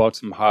like the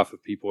bottom half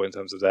of people in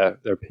terms of their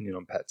opinion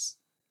on pets.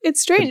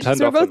 It's strange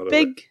because we're both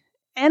big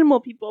animal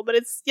people, but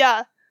it's,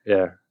 yeah.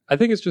 Yeah. I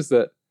think it's just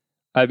that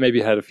I've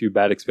maybe had a few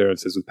bad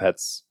experiences with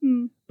pets.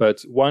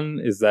 But one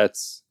is that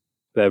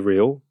they're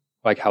real,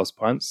 like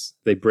houseplants.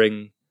 They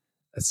bring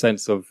a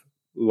sense of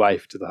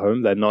life to the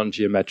home. They're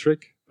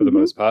non-geometric for the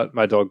most part.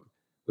 My dog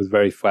was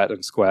very flat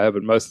and square,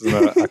 but most of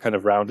them are kind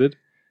of rounded.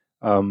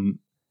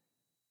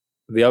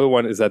 The other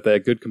one is that they're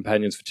good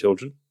companions for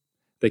children.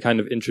 They kind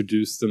of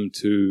introduce them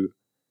to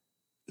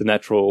the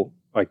natural,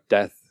 like,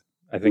 death.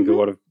 I think a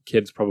lot of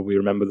kids probably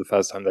remember the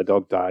first time their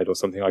dog died or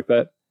something like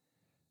that.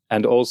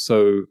 And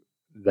also,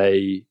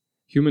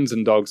 humans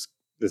and dogs,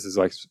 this is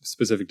like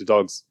specific to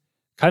dogs,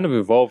 kind of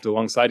evolved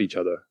alongside each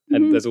other.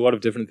 And there's a lot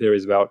of different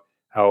theories about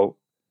how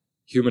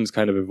humans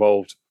kind of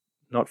evolved,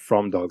 not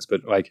from dogs,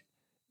 but like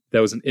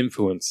there was an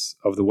influence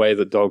of the way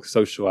that dogs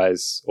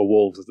socialize, or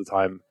wolves at the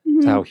time,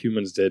 to how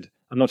humans did.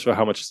 I'm not sure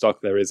how much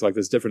stock there is. Like,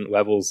 there's different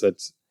levels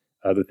that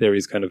the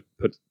theories kind of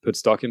put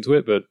stock into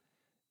it, but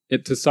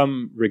to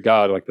some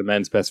regard, like the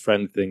man's best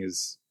friend thing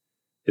is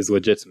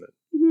legitimate.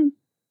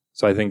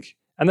 So I think,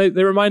 and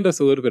they remind us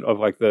a little bit of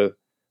like that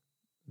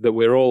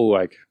we're all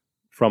like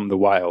from the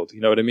wild.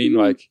 You know what I mean?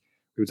 Like,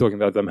 we were talking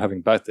about them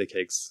having birthday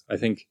cakes. I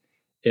think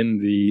in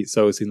the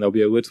Solacene, they'll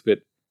be a little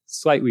bit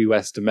slightly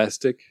less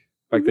domestic.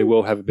 Like, they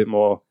will have a bit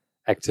more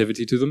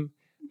activity to them.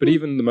 But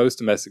even the most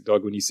domestic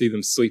dog, when you see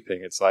them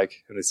sleeping, it's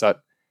like, and they start,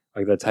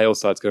 like, their tail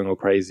starts going all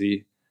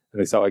crazy,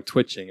 and they start like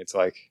twitching. It's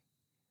like,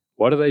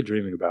 what are they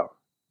dreaming about?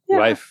 Yeah.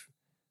 Life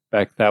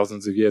back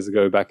thousands of years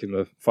ago, back in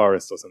the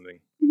forest or something,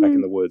 back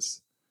in the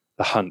woods,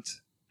 the hunt,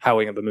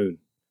 howling at the moon.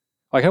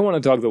 Like, I want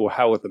a dog that will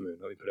howl at the moon.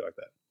 Let me put it like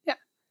that. Yeah.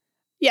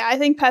 Yeah, I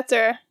think pets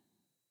are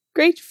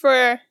great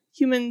for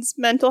humans'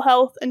 mental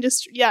health and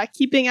just,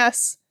 keeping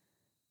us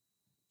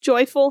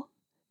joyful.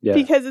 Yeah.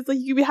 Because it's like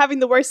you could be having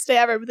the worst day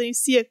ever, but then you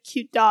see a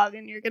cute dog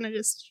and you're going to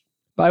just...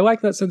 But I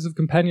like that sense of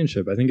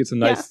companionship. I think it's a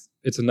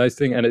nice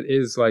thing, and it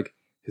is like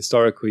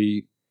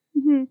historically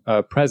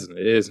present.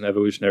 It is an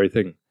evolutionary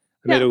thing.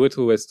 I made a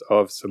little list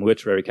of some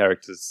literary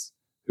characters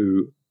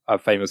who are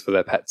famous for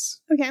their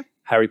pets. Okay.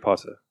 Harry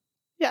Potter.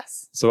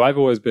 Yes. So I've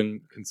always been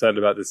concerned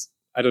about this.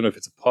 I don't know if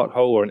it's a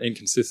pothole or an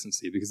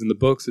inconsistency, because in the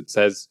books it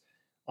says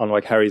on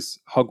like Harry's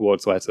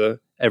Hogwarts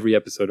letter, every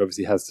episode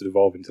obviously has to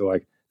devolve into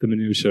like the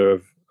minutiae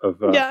of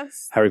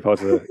Harry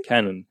Potter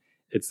canon.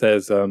 It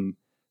says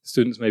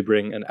students may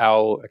bring an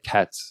owl, a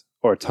cat,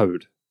 or a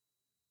toad.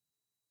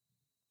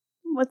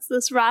 What's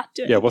this rat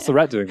doing? Yeah, what's the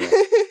rat doing there?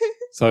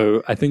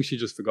 So I think she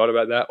just forgot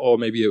about that, or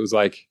maybe it was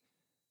like,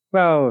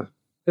 well,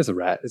 it's a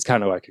rat. It's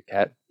kind of like a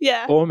cat.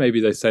 Yeah. Or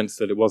maybe they sensed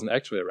that it wasn't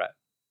actually a rat.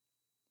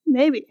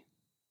 Maybe.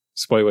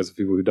 Spoilers for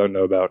people who don't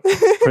know about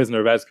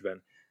Prisoner of Azkaban.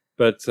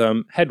 But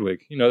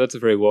Hedwig, that's a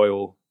very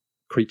loyal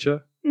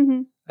creature.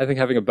 I think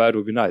having a bird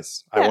would be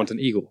nice. Yeah. I want an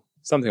eagle.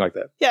 Something like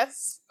that.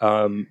 Yes.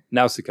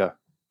 Nausicaa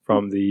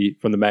from the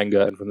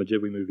manga and from the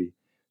Ghibli movie.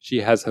 She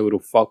has her little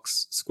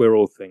fox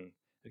squirrel thing.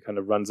 It kind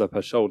of runs up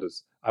her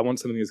shoulders. I want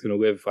something that's going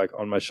to live like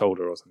on my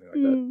shoulder or something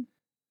like that.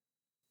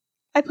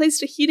 I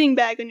placed a heating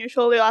bag on your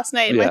shoulder last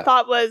night. My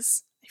thought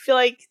was, I feel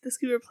like this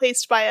could be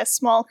replaced by a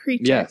small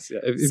creature. Yes. Yeah.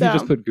 If you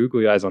just put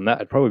googly eyes on that,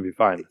 it'd probably be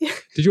fine.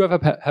 Did you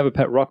ever have a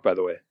pet rock, by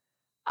the way?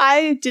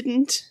 I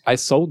didn't. I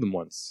sold them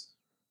once.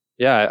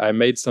 Yeah, I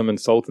made some and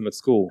sold them at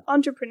school.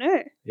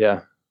 Entrepreneur.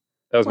 Yeah.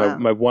 That was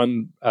my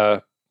one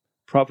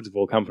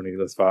profitable company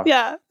thus far.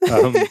 Yeah.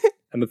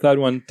 And the third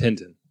one,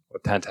 Tintin, or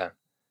Tintin.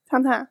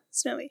 Tintin.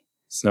 Snowy.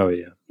 Snowy,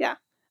 yeah. Yeah.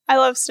 I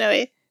love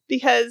Snowy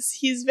because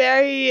he's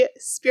very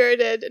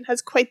spirited and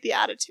has quite the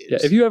attitude. Yeah,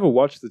 if you ever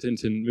watch the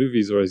Tintin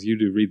movies, or as you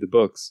do, read the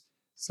books,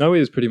 Snowy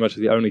is pretty much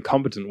the only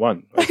competent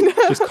one. Like,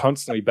 just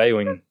constantly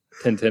bailing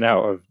Tintin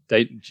out of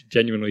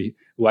genuinely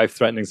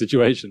life-threatening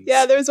situations.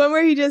 Yeah, there was one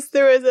where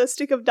there was a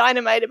stick of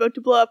dynamite about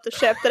to blow up the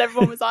ship that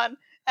everyone was on.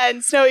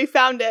 And Snowy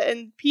found it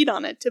and peed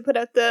on it to put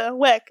out the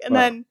wick. And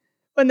then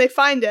when they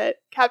find it,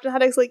 Captain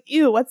Haddock's like,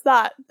 ew, what's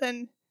that?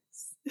 Then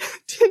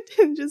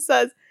Tintin just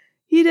says,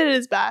 he did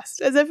his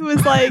best. As if it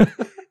was like,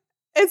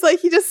 it's like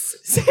he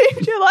just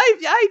saved your life.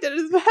 Yeah, he did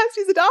his best.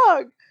 He's a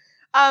dog.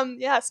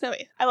 Yeah,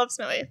 Snowy. I love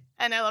Snowy.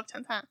 And I love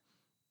Tintin.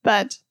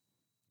 But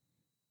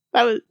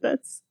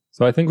that's...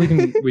 So I think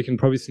we can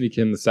probably sneak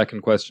in the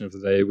second question of the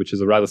day, which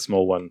is a rather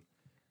small one,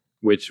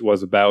 which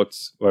was about,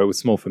 or it was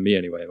small for me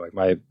anyway,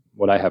 like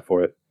what I have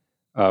for it.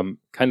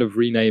 Kind of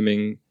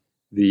renaming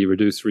the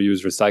reduce,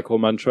 reuse, recycle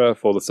mantra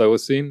for the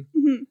Solacene.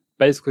 Mm-hmm.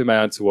 Basically, my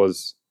answer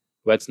was,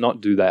 let's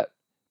not do that,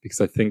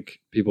 because I think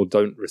people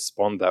don't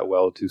respond that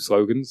well to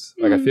slogans.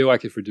 Like, I feel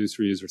like if reduce,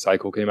 reuse,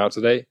 recycle came out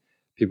today,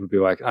 people would be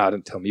like,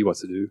 don't tell me what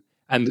to do.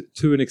 And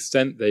to an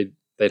extent,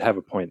 they'd have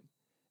a point.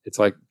 It's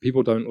like,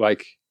 people don't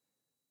like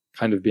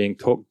kind of being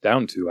talked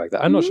down to like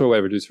that. I'm not sure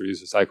where reduce,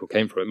 reuse, recycle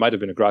came from. It might have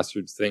been a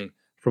grassroots thing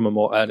from a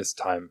more earnest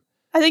time.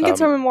 I think it's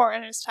from a more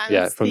earnest time.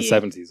 Yeah, from the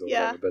 70s or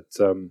whatever.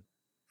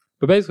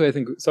 But basically, I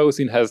think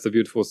Solacene has the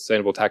beautiful,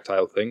 sustainable,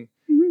 tactile thing.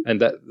 Mm-hmm.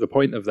 And that the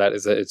point of that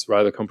is that it's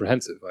rather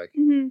comprehensive. Like,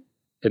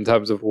 in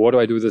terms of what do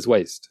I do with this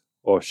waste?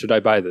 Or should I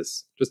buy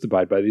this? Just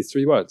abide by these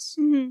 3 words.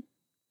 Mm-hmm.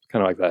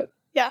 Kind of like that.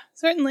 Yeah,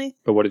 certainly.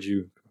 But what did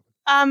you...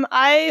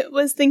 I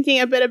was thinking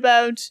a bit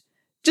about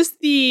just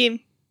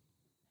the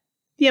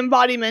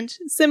embodiment.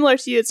 Similar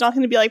to you, it's not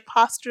going to be like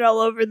plastered all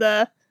over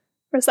the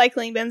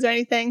recycling bins or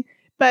anything.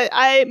 But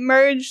I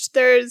merged,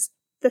 there's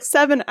the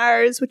 7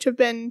 R's, which have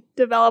been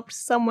developed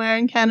somewhere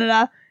in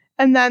Canada,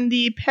 and then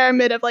the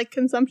pyramid of like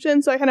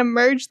consumption. So I kind of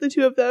merged the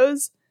 2 of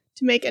those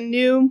to make a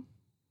new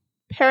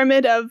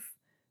pyramid of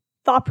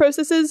thought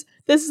processes.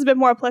 This is a bit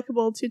more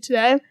applicable to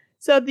today.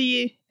 So and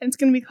it's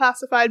going to be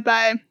classified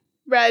by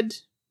red,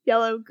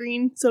 yellow,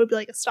 green. So it'll be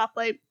like a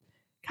stoplight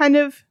kind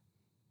of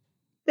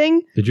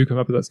thing. Did you come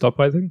up with that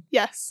stoplight thing?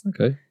 Yes.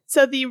 Okay.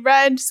 So the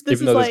red, so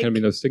this Even though is there's like... going to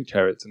be no stink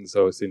chariots in the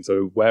Solacene,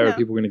 so where are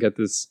people going to get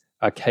this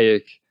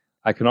archaic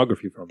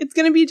iconography from? It's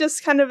going to be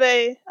just kind of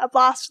a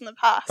blast from the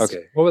past.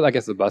 Okay. Well, I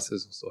guess the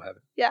buses will still have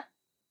it. Yeah.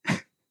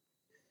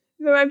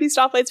 There might be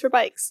stoplights for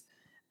bikes.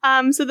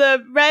 So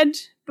the red,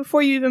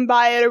 before you even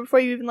buy it or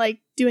before you even like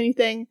do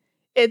anything,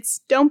 it's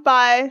don't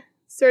buy,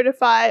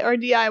 certify, or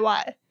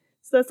DIY.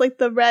 So that's like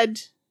the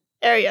red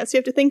area. So you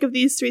have to think of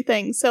these 3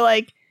 things. So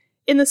like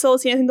in the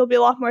Solacene, I think there'll be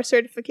a lot more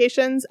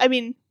certifications. I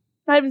mean,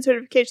 not even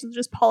certifications,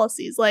 just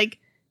policies. Like,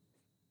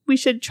 we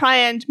should try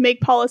and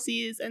make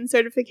policies and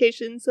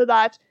certifications so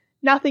that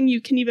nothing you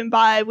can even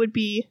buy would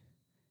be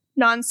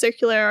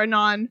non-circular or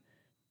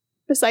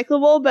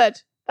non-recyclable,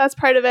 but that's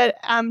part of it.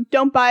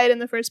 Don't buy it in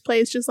the first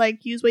place, just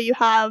like use what you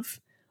have,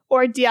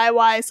 or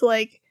DIY. So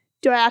like,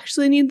 do I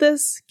actually need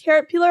this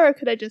carrot peeler or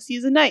could I just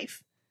use a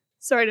knife?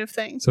 Sort of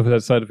thing. So for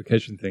that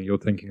certification thing, you're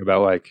thinking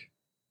about like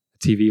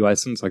a TV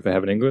license like they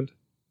have in England?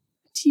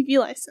 TV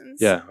license.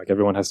 Yeah, like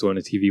everyone has to own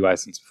a TV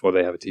license before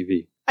they have a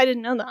TV. I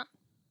didn't know that.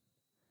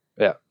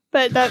 Yeah.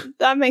 But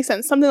that makes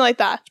sense. Something like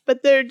that.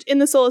 But they're in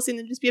the Solacene,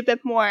 there'd just be a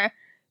bit more.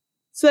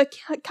 So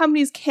that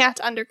companies can't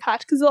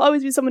undercut, because there'll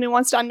always be someone who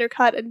wants to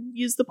undercut and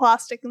use the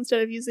plastic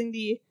instead of using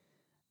the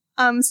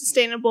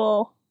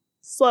sustainable,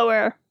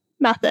 slower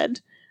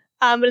method.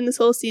 But in the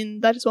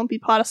Solacene, that just won't be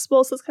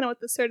possible. So that's kind of what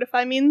the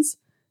certify means.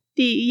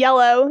 The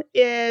yellow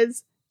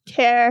is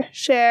care,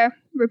 share,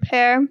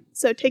 repair.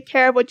 So take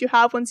care of what you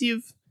have once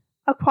you've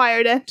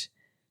acquired it.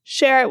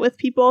 Share it with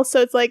people.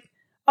 So it's like,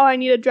 oh, I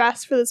need a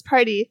dress for this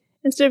party.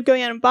 Instead of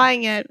going out and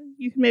buying it,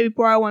 you can maybe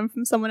borrow one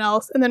from someone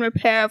else. And then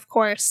repair, of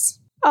course.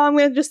 Oh, I'm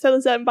going to just throw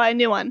this out and buy a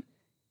new one.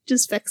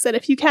 Just fix it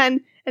if you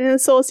can. And then the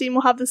Solacene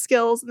will have the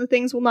skills and the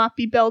things will not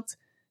be built.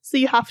 So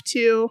you have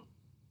to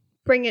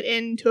bring it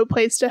into a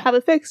place to have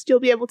it fixed. You'll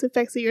be able to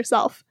fix it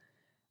yourself.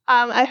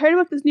 I heard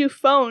about this new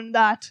phone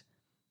that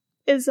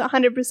is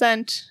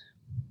 100%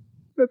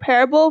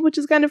 repairable, which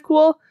is kind of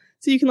cool.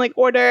 So you can like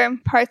order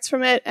parts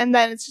from it and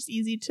then it's just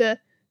easy to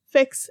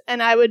fix.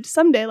 And I would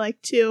someday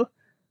like to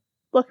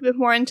look a bit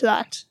more into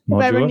that.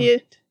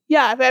 Modular?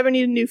 If I ever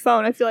need a new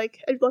phone, I feel like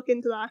I'd look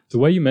into that. The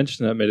way you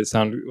mentioned that made it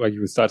sound like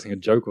you were starting a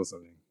joke or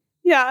something.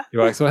 Yeah.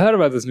 You're like, so I heard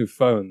about this new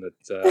phone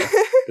that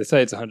they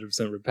say it's 100%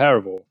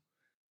 repairable.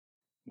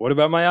 What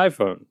about my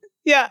iPhone?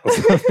 Yeah. Or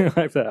something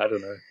like that. I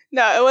don't know.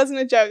 No, it wasn't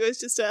a joke. It was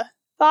just a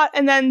thought.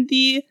 And then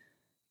the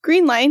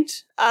green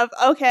light of,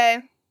 okay,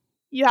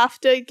 you have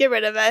to get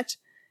rid of it.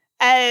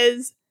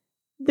 As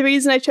the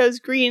reason I chose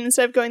green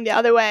instead of going the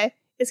other way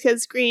is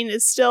because green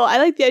is still, I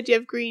like the idea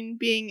of green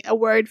being a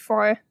word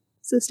for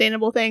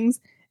sustainable things.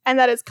 And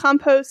that is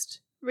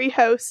compost,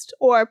 rehost,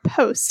 or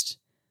post.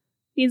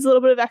 Needs a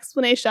little bit of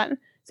explanation.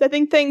 So I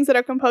think things that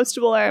are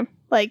compostable are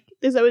like,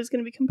 there's always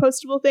going to be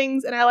compostable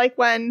things. And I like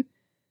when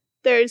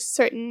there's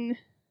certain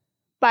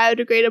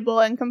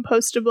biodegradable and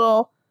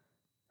compostable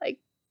like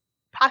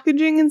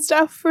packaging and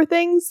stuff for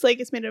things. Like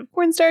it's made out of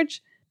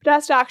cornstarch, but it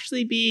has to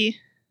actually be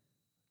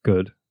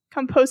good,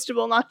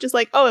 compostable, not just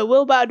like, oh, it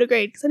will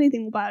biodegrade, because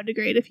anything will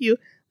biodegrade if you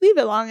leave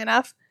it long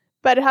enough.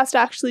 But it has to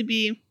actually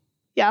be,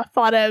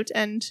 thought out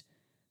and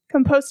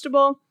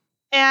compostable.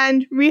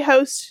 And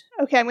rehost,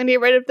 okay, I'm going to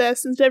get rid of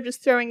this instead of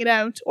just throwing it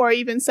out or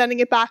even sending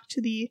it back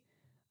to the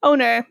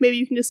owner, maybe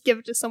you can just give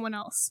it to someone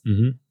else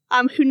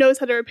Mm-hmm. who knows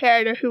how to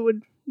repair it or who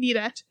would need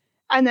it.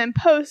 And then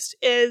post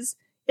is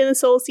in the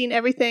Solacene,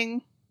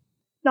 everything,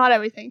 not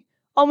everything,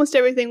 almost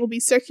everything will be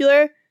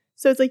circular.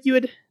 So it's like you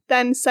would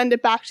then send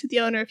it back to the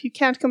owner if you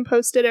can't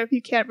compost it or if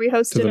you can't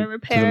rehost it or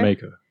repair. To the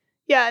maker.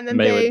 Yeah, and then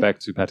Mail it back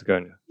to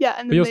Patagonia. Yeah,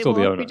 and But then you're they still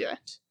will the owner. redo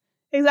it.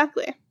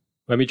 Exactly.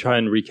 Let me try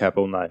and recap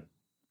all 9.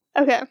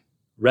 Okay.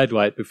 Red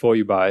light before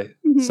you buy.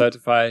 Mhm.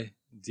 Certify.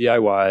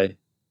 DIY.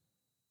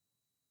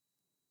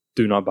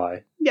 Do not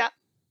buy. Yeah.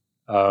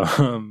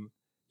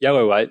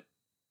 Yellow light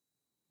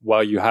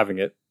while you're having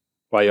it,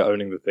 while you're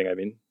owning the thing, I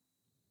mean.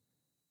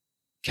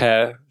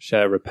 Care,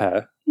 share,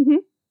 repair. Mhm.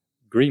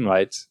 Green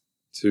light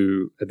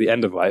to at the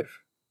end of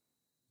life.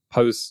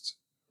 Post,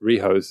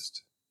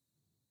 rehost,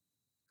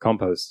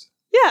 compost.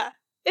 Yeah,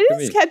 it Look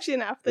at is me. catchy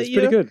enough that It's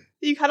pretty good.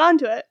 you caught on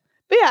to it.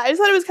 But yeah, I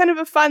just thought it was kind of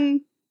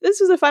this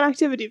was a fun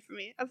activity for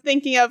me of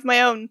thinking of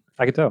my own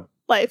I could tell.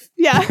 life.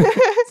 Yeah.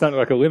 Sounded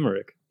like a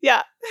limerick.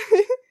 Yeah.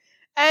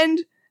 And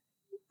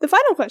the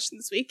final question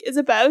this week is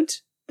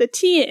about the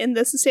T in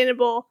the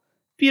sustainable,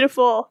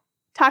 beautiful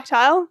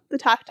tactile.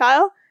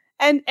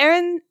 And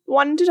Aaron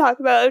wanted to talk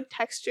about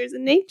textures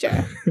in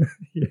nature.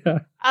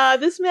 Yeah.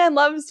 This man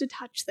loves to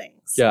touch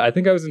things. Yeah, I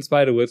think I was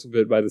inspired a little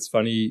bit by this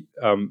funny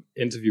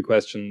interview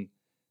question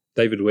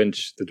David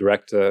Lynch, the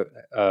director,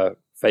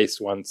 faced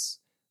once.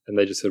 And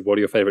they just said, what are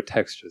your favorite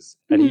textures?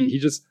 And he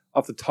just,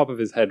 off the top of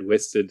his head,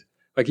 listed,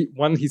 like,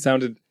 he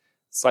sounded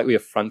slightly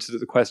affronted at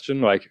the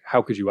question, like,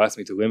 how could you ask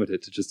me to limit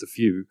it to just a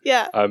few?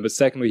 Yeah. But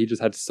secondly, he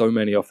just had so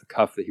many off the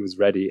cuff that he was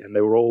ready, and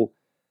they were all,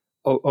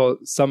 or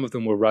some of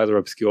them were rather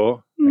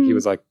obscure. Like, he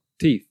was like,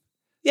 teeth.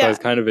 So I was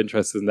kind of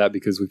interested in that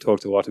because we've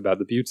talked a lot about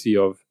the beauty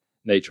of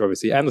nature,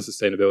 obviously, and the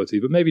sustainability,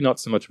 but maybe not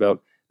so much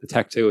about the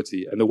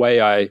tactility. And the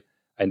way I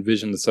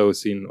envision the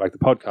Solacene, like the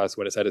podcast,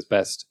 when it's at its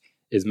best,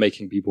 is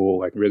making people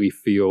like really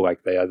feel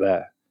like they are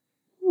there,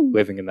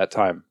 living in that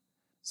time.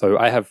 So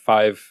I have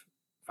five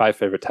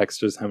favorite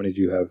textures. How many do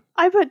you have?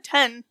 I put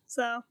 10,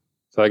 so.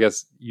 So I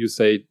guess you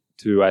say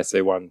 2, I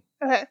say 1.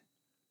 Okay.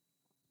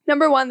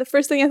 Number 1, the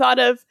first thing I thought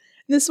of,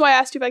 and this is why I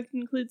asked you if I could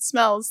include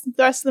smells.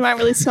 The rest of them aren't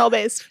really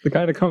smell-based. The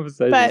kind of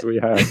conversations we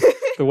have,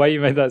 the way you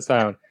made that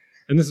sound.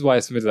 And this is why I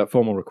submitted that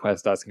formal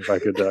request asking if I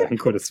could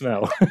include a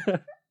smell.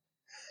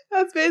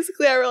 That's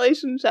basically our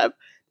relationship.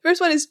 The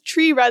first one is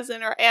tree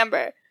resin or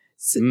amber.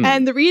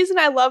 And the reason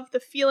I love the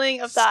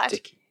feeling of that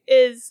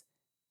is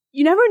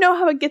you never know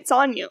how it gets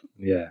on you.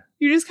 Yeah.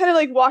 You're just kind of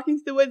like walking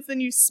through the woods,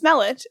 then you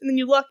smell it, and then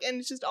you look, and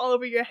it's just all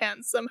over your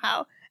hands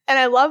somehow. And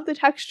I love the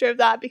texture of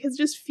that because it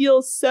just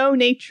feels so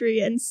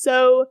naturey and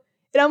so...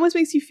 It almost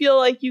makes you feel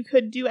like you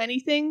could do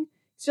anything.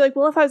 So you're like,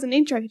 well, if I was in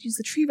nature, I could use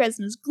the tree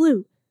resin as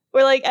glue.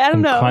 Or like, I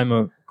don't know.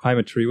 Climb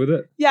a tree with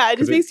it. Yeah, it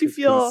just makes you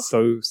feel... It's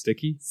so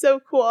sticky.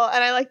 So cool,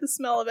 and I like the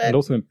smell of it. And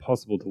also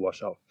impossible to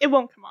wash off. It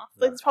won't come off.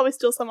 Like, there's probably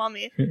still some on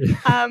me.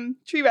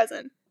 Tree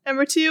resin.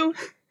 Number 2...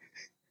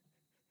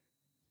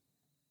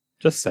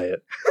 Just say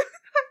it.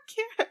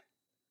 I can't.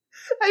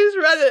 I just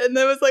read it and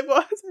then was like,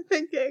 what was I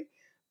thinking?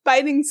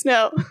 Biting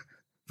snow.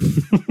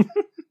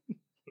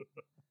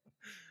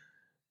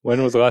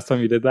 When was the last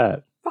time you did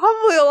that?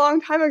 Probably a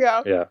long time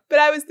ago. Yeah. But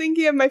I was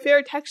thinking of my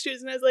favorite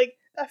textures and I was like,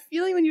 that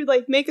feeling when you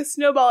like make a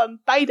snowball and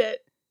bite it,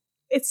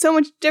 it's so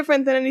much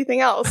different than anything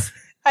else.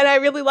 And I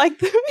really like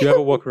them. Do you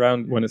ever walk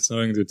around when it's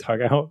snowing and do a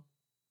tug out?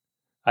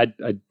 I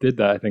did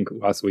that, I think,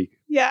 last week.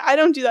 Yeah, I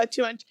don't do that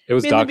too much. It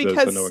was Mainly dark though, so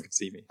because no one could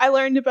see me. I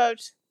learned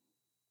about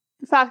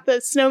the fact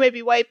that snow may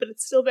be white, but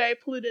it's still very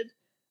polluted,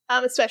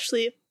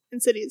 especially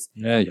in cities.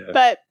 Yeah.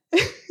 But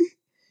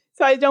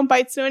so I don't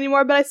bite snow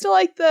anymore, but I still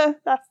like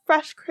that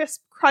fresh,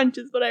 crisp crunch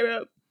is what I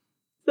wrote.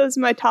 Those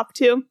are my top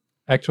 2.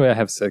 Actually, I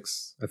have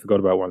 6. I forgot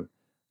about 1.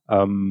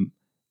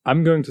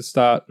 I'm going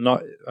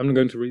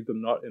to read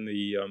them not in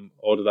the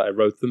order that I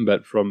wrote them,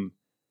 but from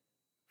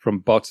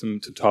bottom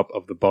to top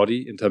of the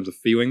body in terms of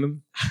feeling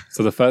them.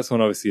 So the first one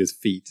obviously is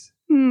feet.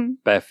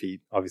 Bare feet,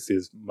 obviously,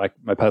 is my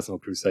personal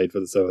crusade for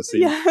the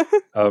Solacene. Yeah.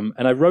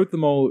 And I wrote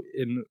them all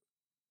in...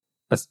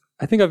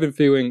 I think I've been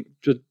feeling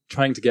just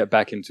trying to get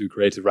back into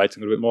creative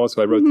writing a little bit more,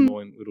 so I wrote them all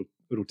in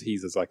little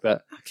teasers like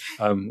that.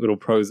 Okay. Little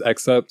prose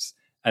excerpts,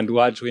 and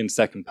largely in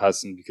second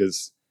person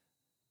because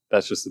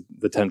that's just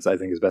the tense I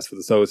think is best for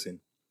the Solacene.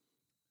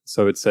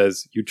 So it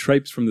says, you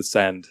traipse from the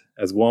sand,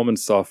 as warm and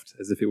soft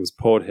as if it was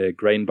poured here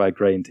grain by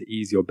grain to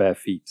ease your bare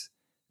feet,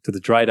 to the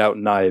dried out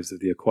knives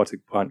of the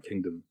aquatic plant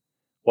kingdom.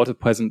 What a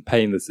pleasant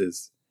pain this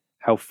is.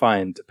 How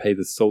fine to pay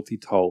the salty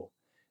toll.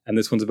 And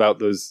this one's about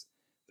those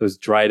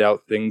dried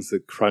out things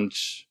that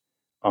crunch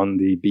on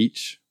the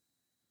beach,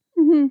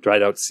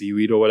 dried out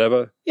seaweed or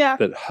whatever. Yeah.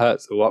 That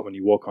hurts a lot when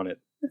you walk on it.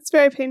 It's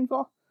very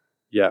painful.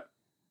 Yeah.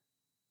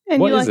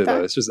 And what you is like it that.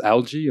 though? It's just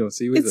algae or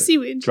seaweed? It's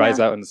seaweed. Dries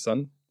out in the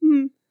sun?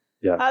 Mm-hmm.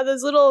 Yeah.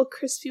 Those little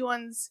crispy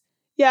ones.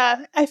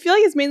 Yeah. I feel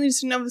like it's mainly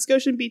just in Nova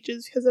Scotian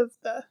beaches because of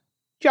the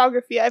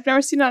geography. I've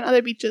never seen it on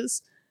other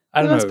beaches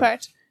I for don't the know. most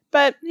part.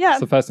 But yeah,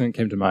 That's the first thing that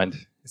came to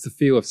mind. It's the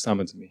feel of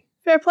summer to me.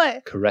 fair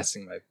play.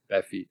 Caressing my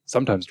bare feet.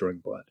 Sometimes drawing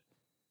blood.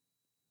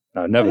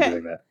 No, never Okay.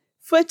 doing that.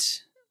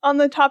 Foot, on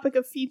the topic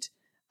of feet,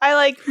 I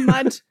like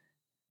mud.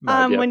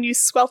 Mud, yeah. When you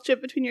squelch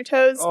it between your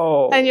toes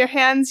Oh. and your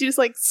hands, you just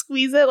like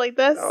squeeze it like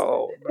this.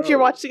 Oh, If you're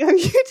no. watching on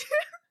YouTube.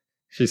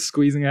 She's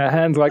squeezing her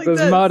hands like Like there's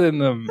this. mud in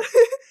them.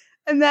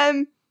 And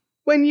then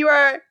when you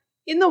are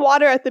in the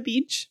water at the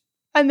beach,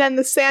 and then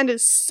the sand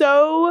is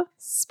so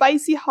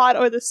spicy hot,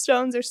 or the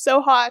stones are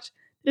so hot,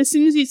 that as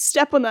soon as you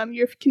step on them,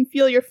 you can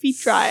feel your feet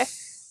dry.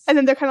 And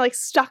then they're kind of like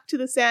stuck to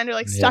the sand or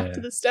like stuck Yeah.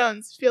 to the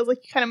stones. It feels like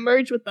you kind of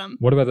merge with them.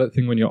 What about that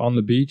thing when you're on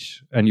the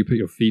beach and you put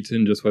your feet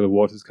in just where the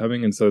water's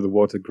coming, and so the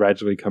water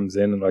gradually comes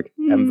in and like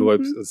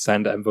envelopes, the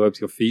sand envelopes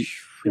your feet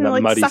in And it, that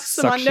like, muddy sucks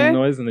them suction under.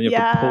 noise, and then you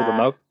have to pull them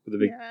Yeah. up with a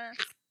big.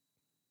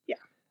 Yeah.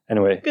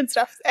 Anyway, Good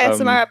stuff.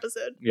 ASMR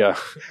episode. yeah,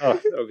 oh,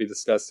 that would be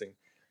disgusting.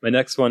 My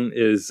next one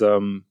is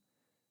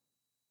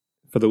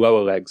for the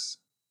lower legs,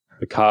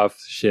 the calf,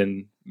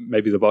 shin,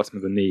 maybe the bottom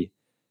of the knee,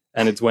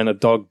 and it's when a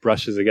dog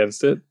brushes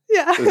against it.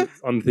 Yeah.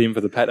 It's on theme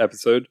for the pet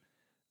episode.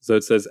 So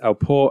it says, our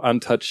poor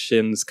untouched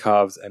shins,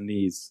 calves, and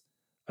knees.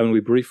 Only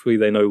briefly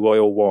they know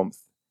loyal warmth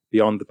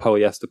beyond the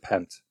polyester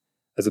pant,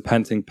 as a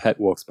panting pet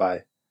walks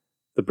by.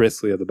 The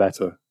bristlier the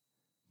better.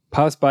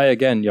 Pass by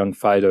again, young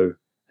Fido,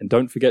 and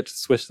don't forget to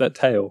swish that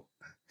tail.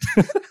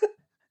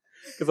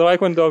 Because I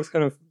like when dogs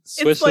kind of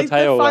swish It's like the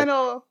tail the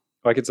final.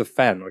 like it's a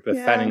fan, like they're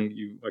Yeah. fanning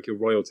you like you're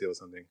royalty or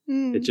something.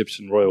 Mm,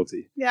 Egyptian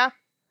royalty. yeah.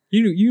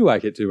 You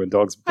like it too when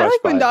dogs brush I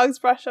like by. when dogs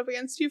brush up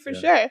against you for Yeah.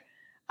 sure.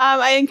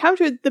 I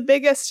encountered the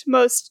biggest,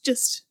 most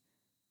just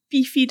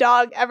beefy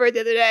dog ever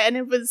the other day, and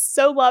it was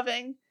so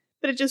loving,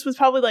 but it just was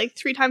probably like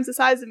 3 times the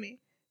size of me.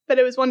 But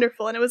it was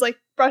wonderful, and it was like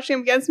brushing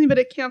up against me, but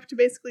it came up to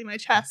basically my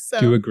chest. So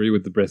Do you agree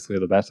with the bristlier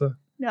the better?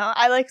 no,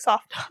 I like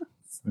soft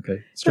dogs. Okay.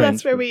 So Strange,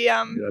 that's where but we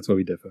yeah, that's where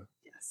we differ.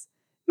 Yes.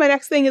 My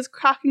next thing is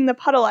cracking the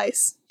puddle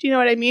ice. Do you know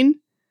what I mean?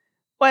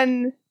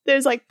 When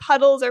there's like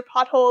puddles or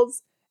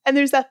potholes and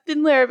there's that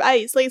thin layer of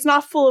ice. Like it's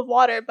not full of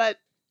water, but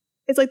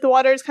it's like the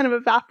water is kind of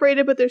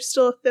evaporated, but there's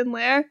still a thin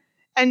layer.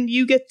 And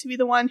you get to be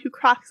the one who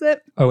cracks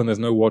it. Oh, and there's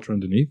no water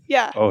underneath?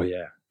 Yeah. Oh,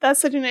 yeah.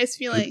 That's such a nice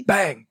feeling.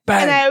 Bang,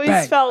 bang, And I always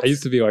bang. felt- I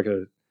used to be like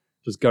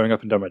just going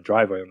up and down my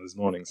driveway on those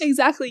mornings.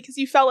 Exactly. Because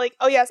you felt like,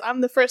 oh yes,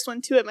 I'm the first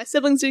one to it. My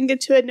siblings didn't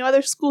get to it. No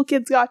other school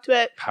kids got to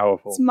it.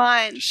 Powerful. It's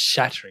mine. Just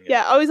shattering it.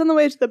 Yeah. Always on the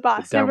way to the The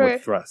bus. downward Never.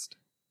 thrust.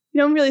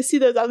 You don't really see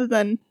those other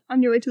than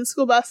on your way to the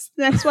school bus.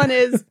 The next one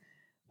is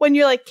when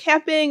you're like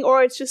camping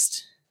or it's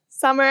just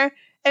summer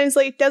and it's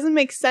like it doesn't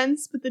make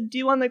sense, but the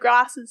dew on the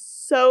grass is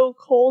so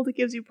cold it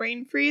gives you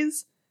brain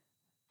freeze.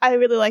 I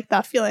really like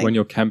that feeling. When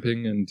you're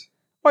camping and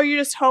Or you're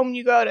just home and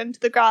you go out into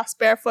the grass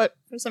barefoot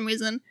for some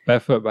reason.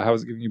 barefoot, but how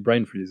is it giving you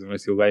brain freeze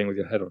unless you're laying with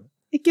your head on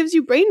it? It gives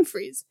you brain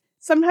freeze.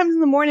 Sometimes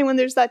in the morning when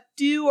there's that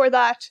dew or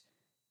that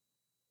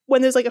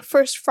when there's like a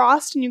first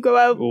frost and you go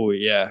out, Oh,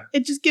 yeah.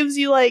 it just gives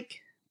you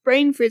like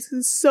brain freeze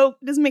because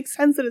it doesn't make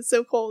sense that it's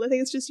so cold. I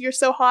think it's just you're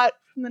so hot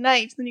from the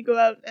night, then you go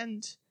out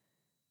and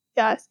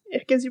yeah,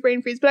 it gives you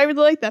brain freeze. But I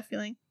really like that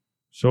feeling.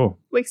 Sure.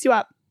 Wakes you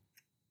up.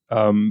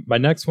 My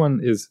next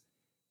one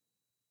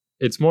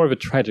it's more of a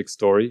tragic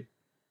story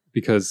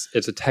because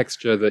it's a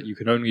texture that you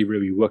can only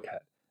really look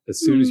at. As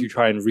soon as you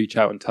try and reach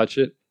out and touch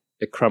it,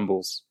 it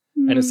crumbles.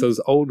 And it's those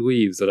old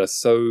leaves that are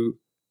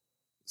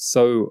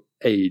so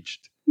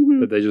aged Mhm.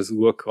 that they just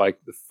look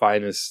like the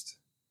finest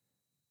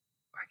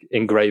like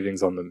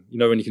engravings on them. You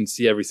know, when you can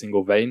see every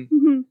single vein,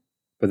 Mhm.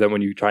 but then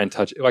when you try and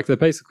touch it, like they're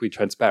basically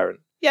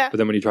transparent. Yeah. But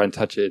then when you try and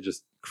touch it, it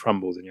just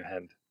crumbles in your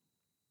hand.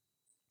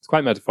 It's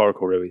quite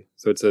metaphorical, really.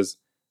 So it says,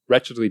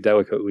 wretchedly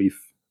delicate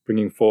leaf,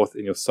 bringing forth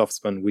in your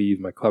soft-spun weave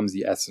my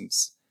clumsy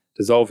essence,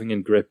 dissolving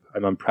in grip,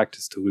 I'm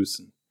unpracticed to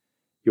loosen.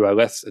 You are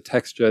less a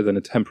texture than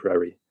a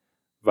temporary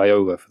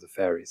viola for the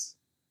fairies.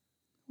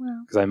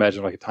 Wow. Because I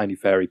imagine like a tiny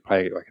fairy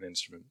playing it like an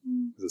instrument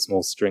Mm, with the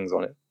small strings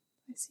on it.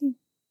 I see.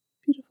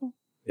 Beautiful.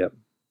 Yep.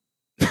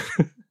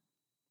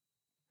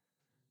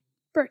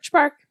 Birch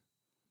bark.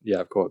 Yeah,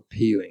 of course,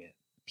 peeling it,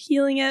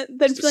 Peeling it.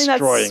 Then feeling that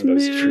destroying smooth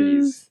those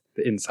trees,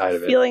 the inside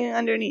of it. feeling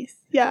underneath.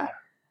 Yeah.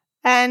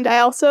 And I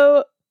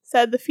also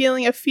said the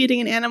feeling of feeding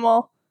an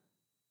animal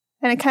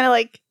and it kind of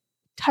like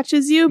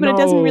touches you, but it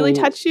doesn't really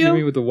No, touch You you.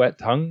 mean with the wet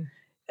tongue?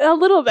 A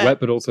little bit. Wet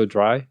but also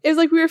dry? It was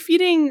like we were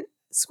feeding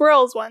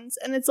squirrels once,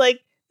 and it's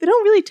like they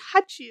don't really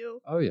touch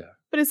you, Oh, yeah.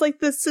 but it's like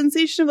the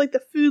sensation of like the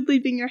food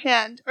leaving your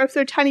hand, or if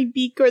their tiny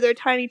beak or their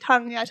tiny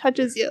tongue, yeah,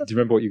 touches you. Do you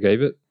remember what you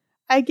gave it?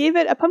 I gave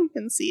it a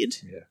pumpkin seed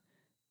Yeah.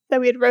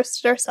 that we had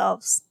roasted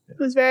ourselves. Yeah. It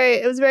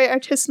was a very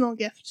artisanal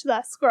gift to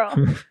that squirrel.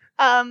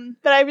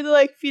 But I really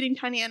like feeding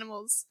tiny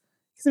animals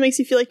because it makes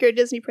you feel like you're a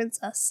Disney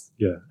princess.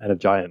 Yeah, and a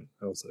giant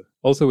also.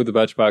 Also with the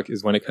birch bark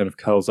is when it kind of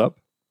curls up.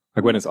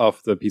 Like when it's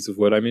off the piece of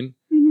wood, I mean.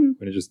 Mm-hmm.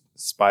 When it just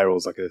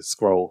spirals like a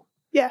scroll.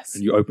 Yes.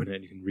 And you open it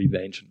and you can read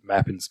the ancient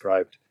map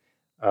inscribed.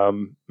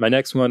 My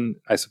next one,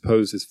 I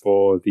suppose, is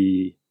for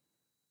the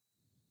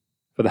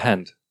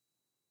hand.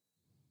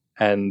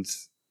 And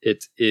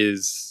it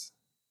is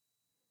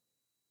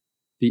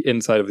the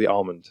inside of the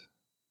almond,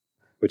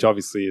 which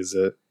obviously is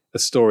a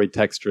storied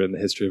texture in the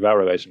history of our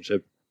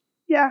relationship.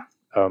 Yeah.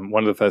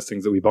 One of the first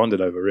things that we bonded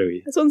over,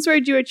 really. This one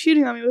story you were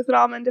cheating on me with an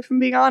almond, if I'm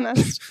being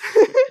honest.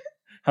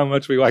 how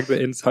much we like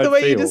the inside The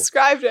way feel. you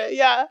described it,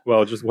 yeah.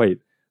 Well, just wait.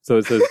 So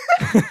it says,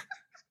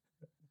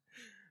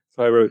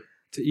 so I wrote,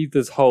 to eat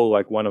this whole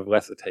like one of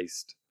lesser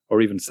taste,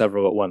 or even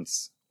several at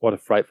once. What a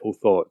frightful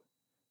thought.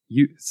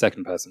 You,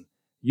 second person,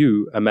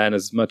 you, a man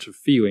as much of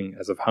feeling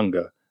as of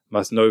hunger,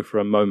 must know for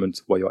a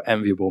moment what your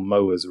enviable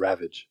molars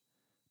ravage.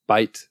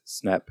 Bite,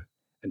 snap,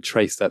 and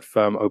trace that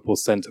firm opal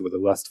center with a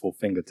lustful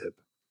fingertip.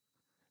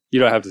 You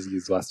don't have to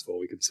use lustful.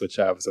 We could switch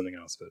out for something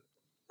else,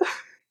 but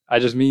I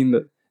just mean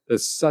that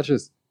there's such a,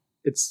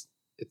 it's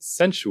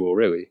sensual,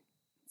 really.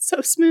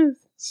 So smooth.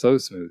 So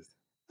smooth.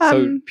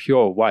 So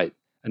pure white.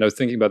 And I was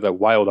thinking about that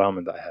wild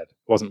almond I had. It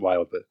wasn't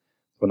wild, but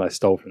when I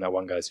stole from that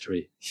one guy's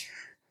tree.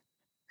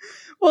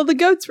 Well, the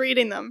goats were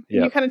eating them. And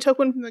Yeah. you kind of took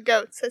one from the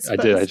goats, I I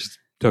suppose. did. I just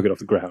took it off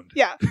the ground.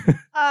 Yeah.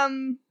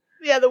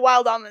 Yeah, the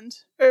wild almond.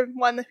 Or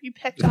one that you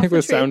picked I off think the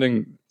we're tree.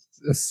 sounding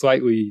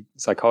slightly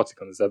psychotic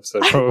on this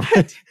episode, probably.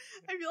 I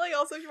feel like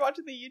also if you're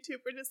watching the YouTube,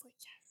 we're just like,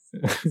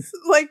 yes.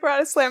 Like we're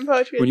out of slam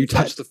poetry. When you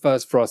touch the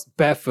first frost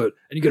barefoot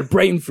and you get a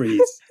brain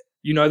freeze.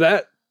 You know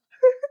that?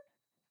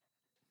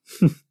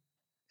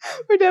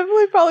 We're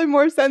definitely probably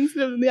more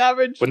sensitive than the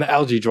average. When the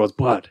algae draws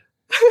blood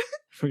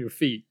from your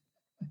feet.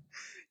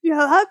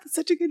 Yeah, that's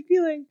such a good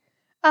feeling.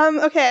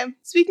 Okay,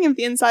 speaking of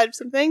the inside of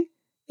something,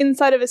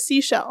 inside of a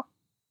seashell.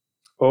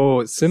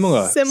 Oh, it's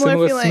similar.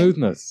 Similar feeling.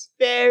 Smoothness.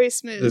 Very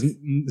smooth.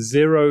 There's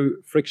zero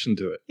friction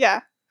to it.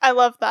 Yeah, I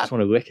love I that. just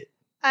want to lick it.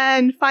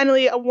 And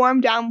finally, a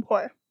warm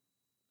downpour.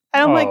 I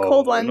don't like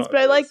cold ones, not but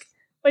I this. like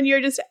when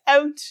you're just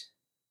out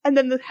and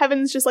then the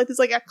heavens just like there's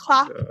like a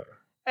clap Uh,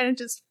 and it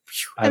just,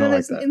 I and then don't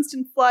there's like an that.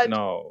 instant flood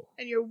No.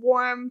 and you're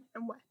warm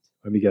and wet.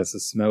 Let me guess, the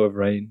smell of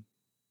rain.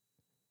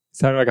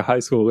 Sounding like a high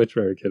school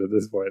literary kid at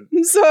this point.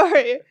 I'm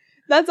sorry.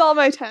 That's all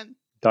my 10.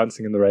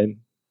 Dancing in the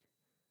rain.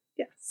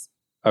 Yes.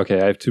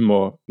 Okay, I have two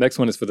more. Next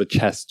one is for the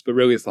chest, but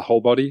really it's the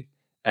whole body,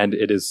 and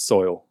it is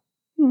soil,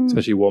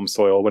 especially warm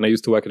soil. When I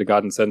used to work at a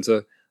garden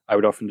center, I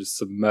would often just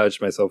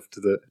submerge myself to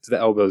the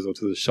elbows or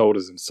to the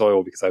shoulders in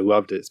soil because I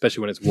loved it,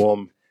 especially when it's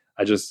warm.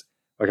 I just,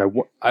 like,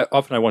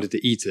 I wanted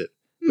to eat it,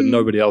 but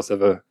nobody else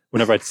ever,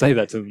 whenever I'd say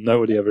that to them,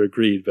 nobody ever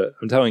agreed. But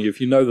I'm telling you, if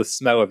you know the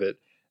smell of it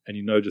and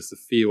you know just the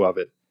feel of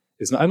it,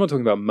 I'm not talking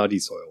about muddy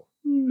soil.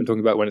 I'm talking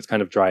about when it's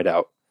kind of dried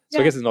out. So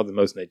I Yeah. guess it's not the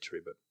most naturey,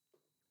 but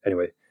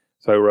anyway.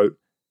 So I wrote,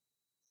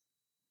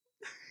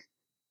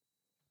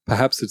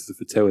 perhaps it's the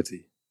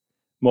fertility,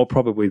 more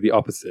probably the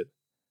opposite,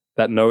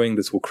 that knowing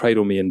this will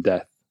cradle me in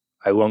death,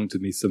 I long to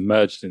be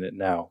submerged in it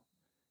now.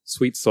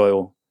 Sweet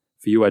soil,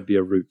 for you I'd be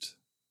a root.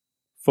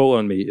 Fall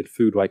on me in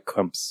food-like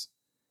clumps,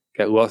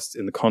 get lost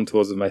in the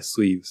contours of my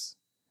sleeves,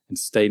 and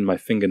stain my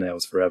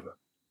fingernails forever.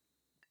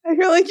 I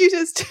feel like you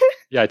just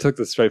Yeah, I took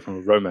this straight from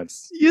a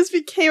romance. you just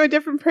became a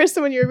different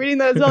person when you were reading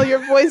that as well.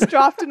 Your voice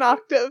dropped an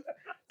octave.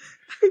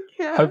 I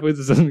can't. Hopefully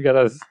this doesn't get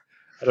us,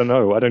 I don't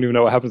know, I don't even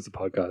know what happens to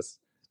podcasts.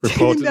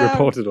 Taken down.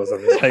 Reported or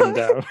something, taken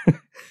down.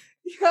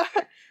 Yeah.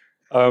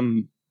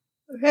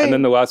 Okay. And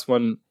then the last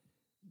one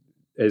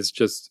is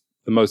just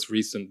the most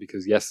recent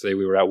because yesterday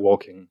we were out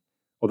walking,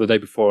 or the day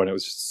before, and it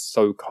was just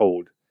so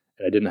cold,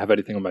 and I didn't have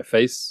anything on my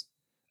face.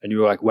 And you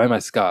were like, "Wear my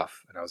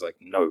scarf," and I was like,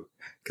 "No,"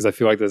 because I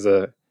feel like there's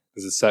a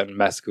certain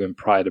masculine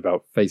pride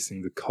about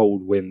facing the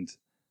cold wind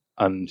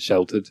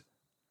unsheltered.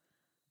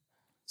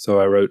 So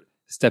I wrote,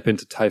 "Step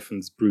into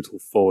Typhon's brutal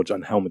forge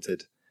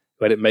unhelmeted.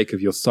 Let it make of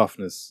your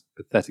softness,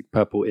 pathetic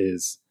purple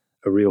ears,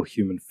 a real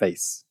human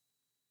face.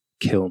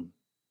 Kiln.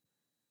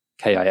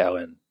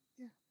 Kiln."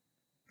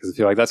 Because I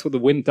feel like that's what the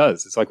wind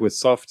does. It's like we're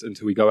soft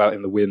until we go out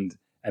in the wind,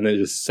 and then it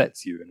just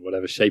sets you in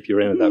whatever shape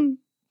you're in at that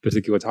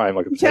particular time,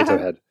 like a potato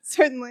head.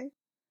 Certainly.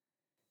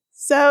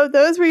 So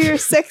those were your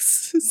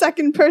 6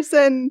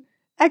 second-person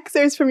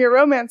excerpts from your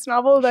romance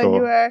novel that Sure.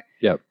 you were.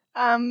 Yep.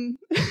 Um,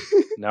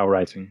 Now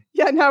writing.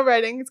 yeah, now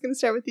writing. It's going to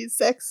start with these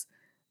 6,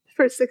 the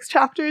first 6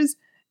 chapters.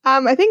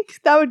 I think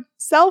that would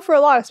sell for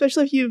a lot,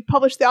 especially if you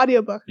publish the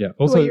audiobook. Yeah. way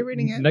Also, you're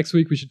reading it. next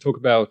week we should talk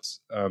about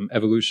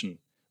evolution.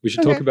 We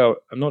should talk Okay.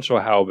 about, I'm not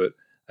sure how, but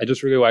I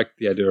just really like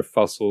the idea of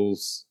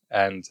fossils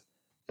and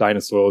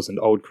dinosaurs and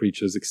old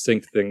creatures,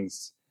 extinct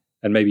things,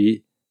 and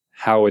maybe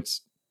how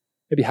it's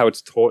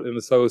taught in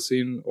the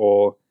Solacene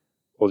or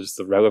just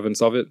the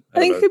relevance of it. I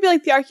think it could be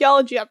like the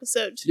archaeology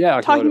episode. Yeah,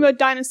 Talking archaeology. about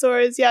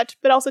dinosaurs,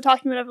 but also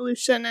talking about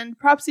evolution and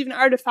perhaps even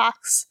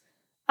artifacts.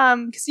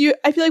 Because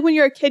I feel like when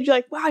you're a kid, you're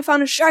like, wow, I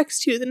found a shark's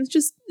tooth, and it's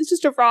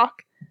just a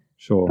rock.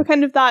 Sure. But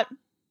kind of that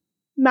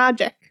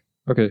magic.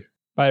 Okay.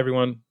 Bye,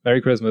 everyone.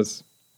 Merry Christmas.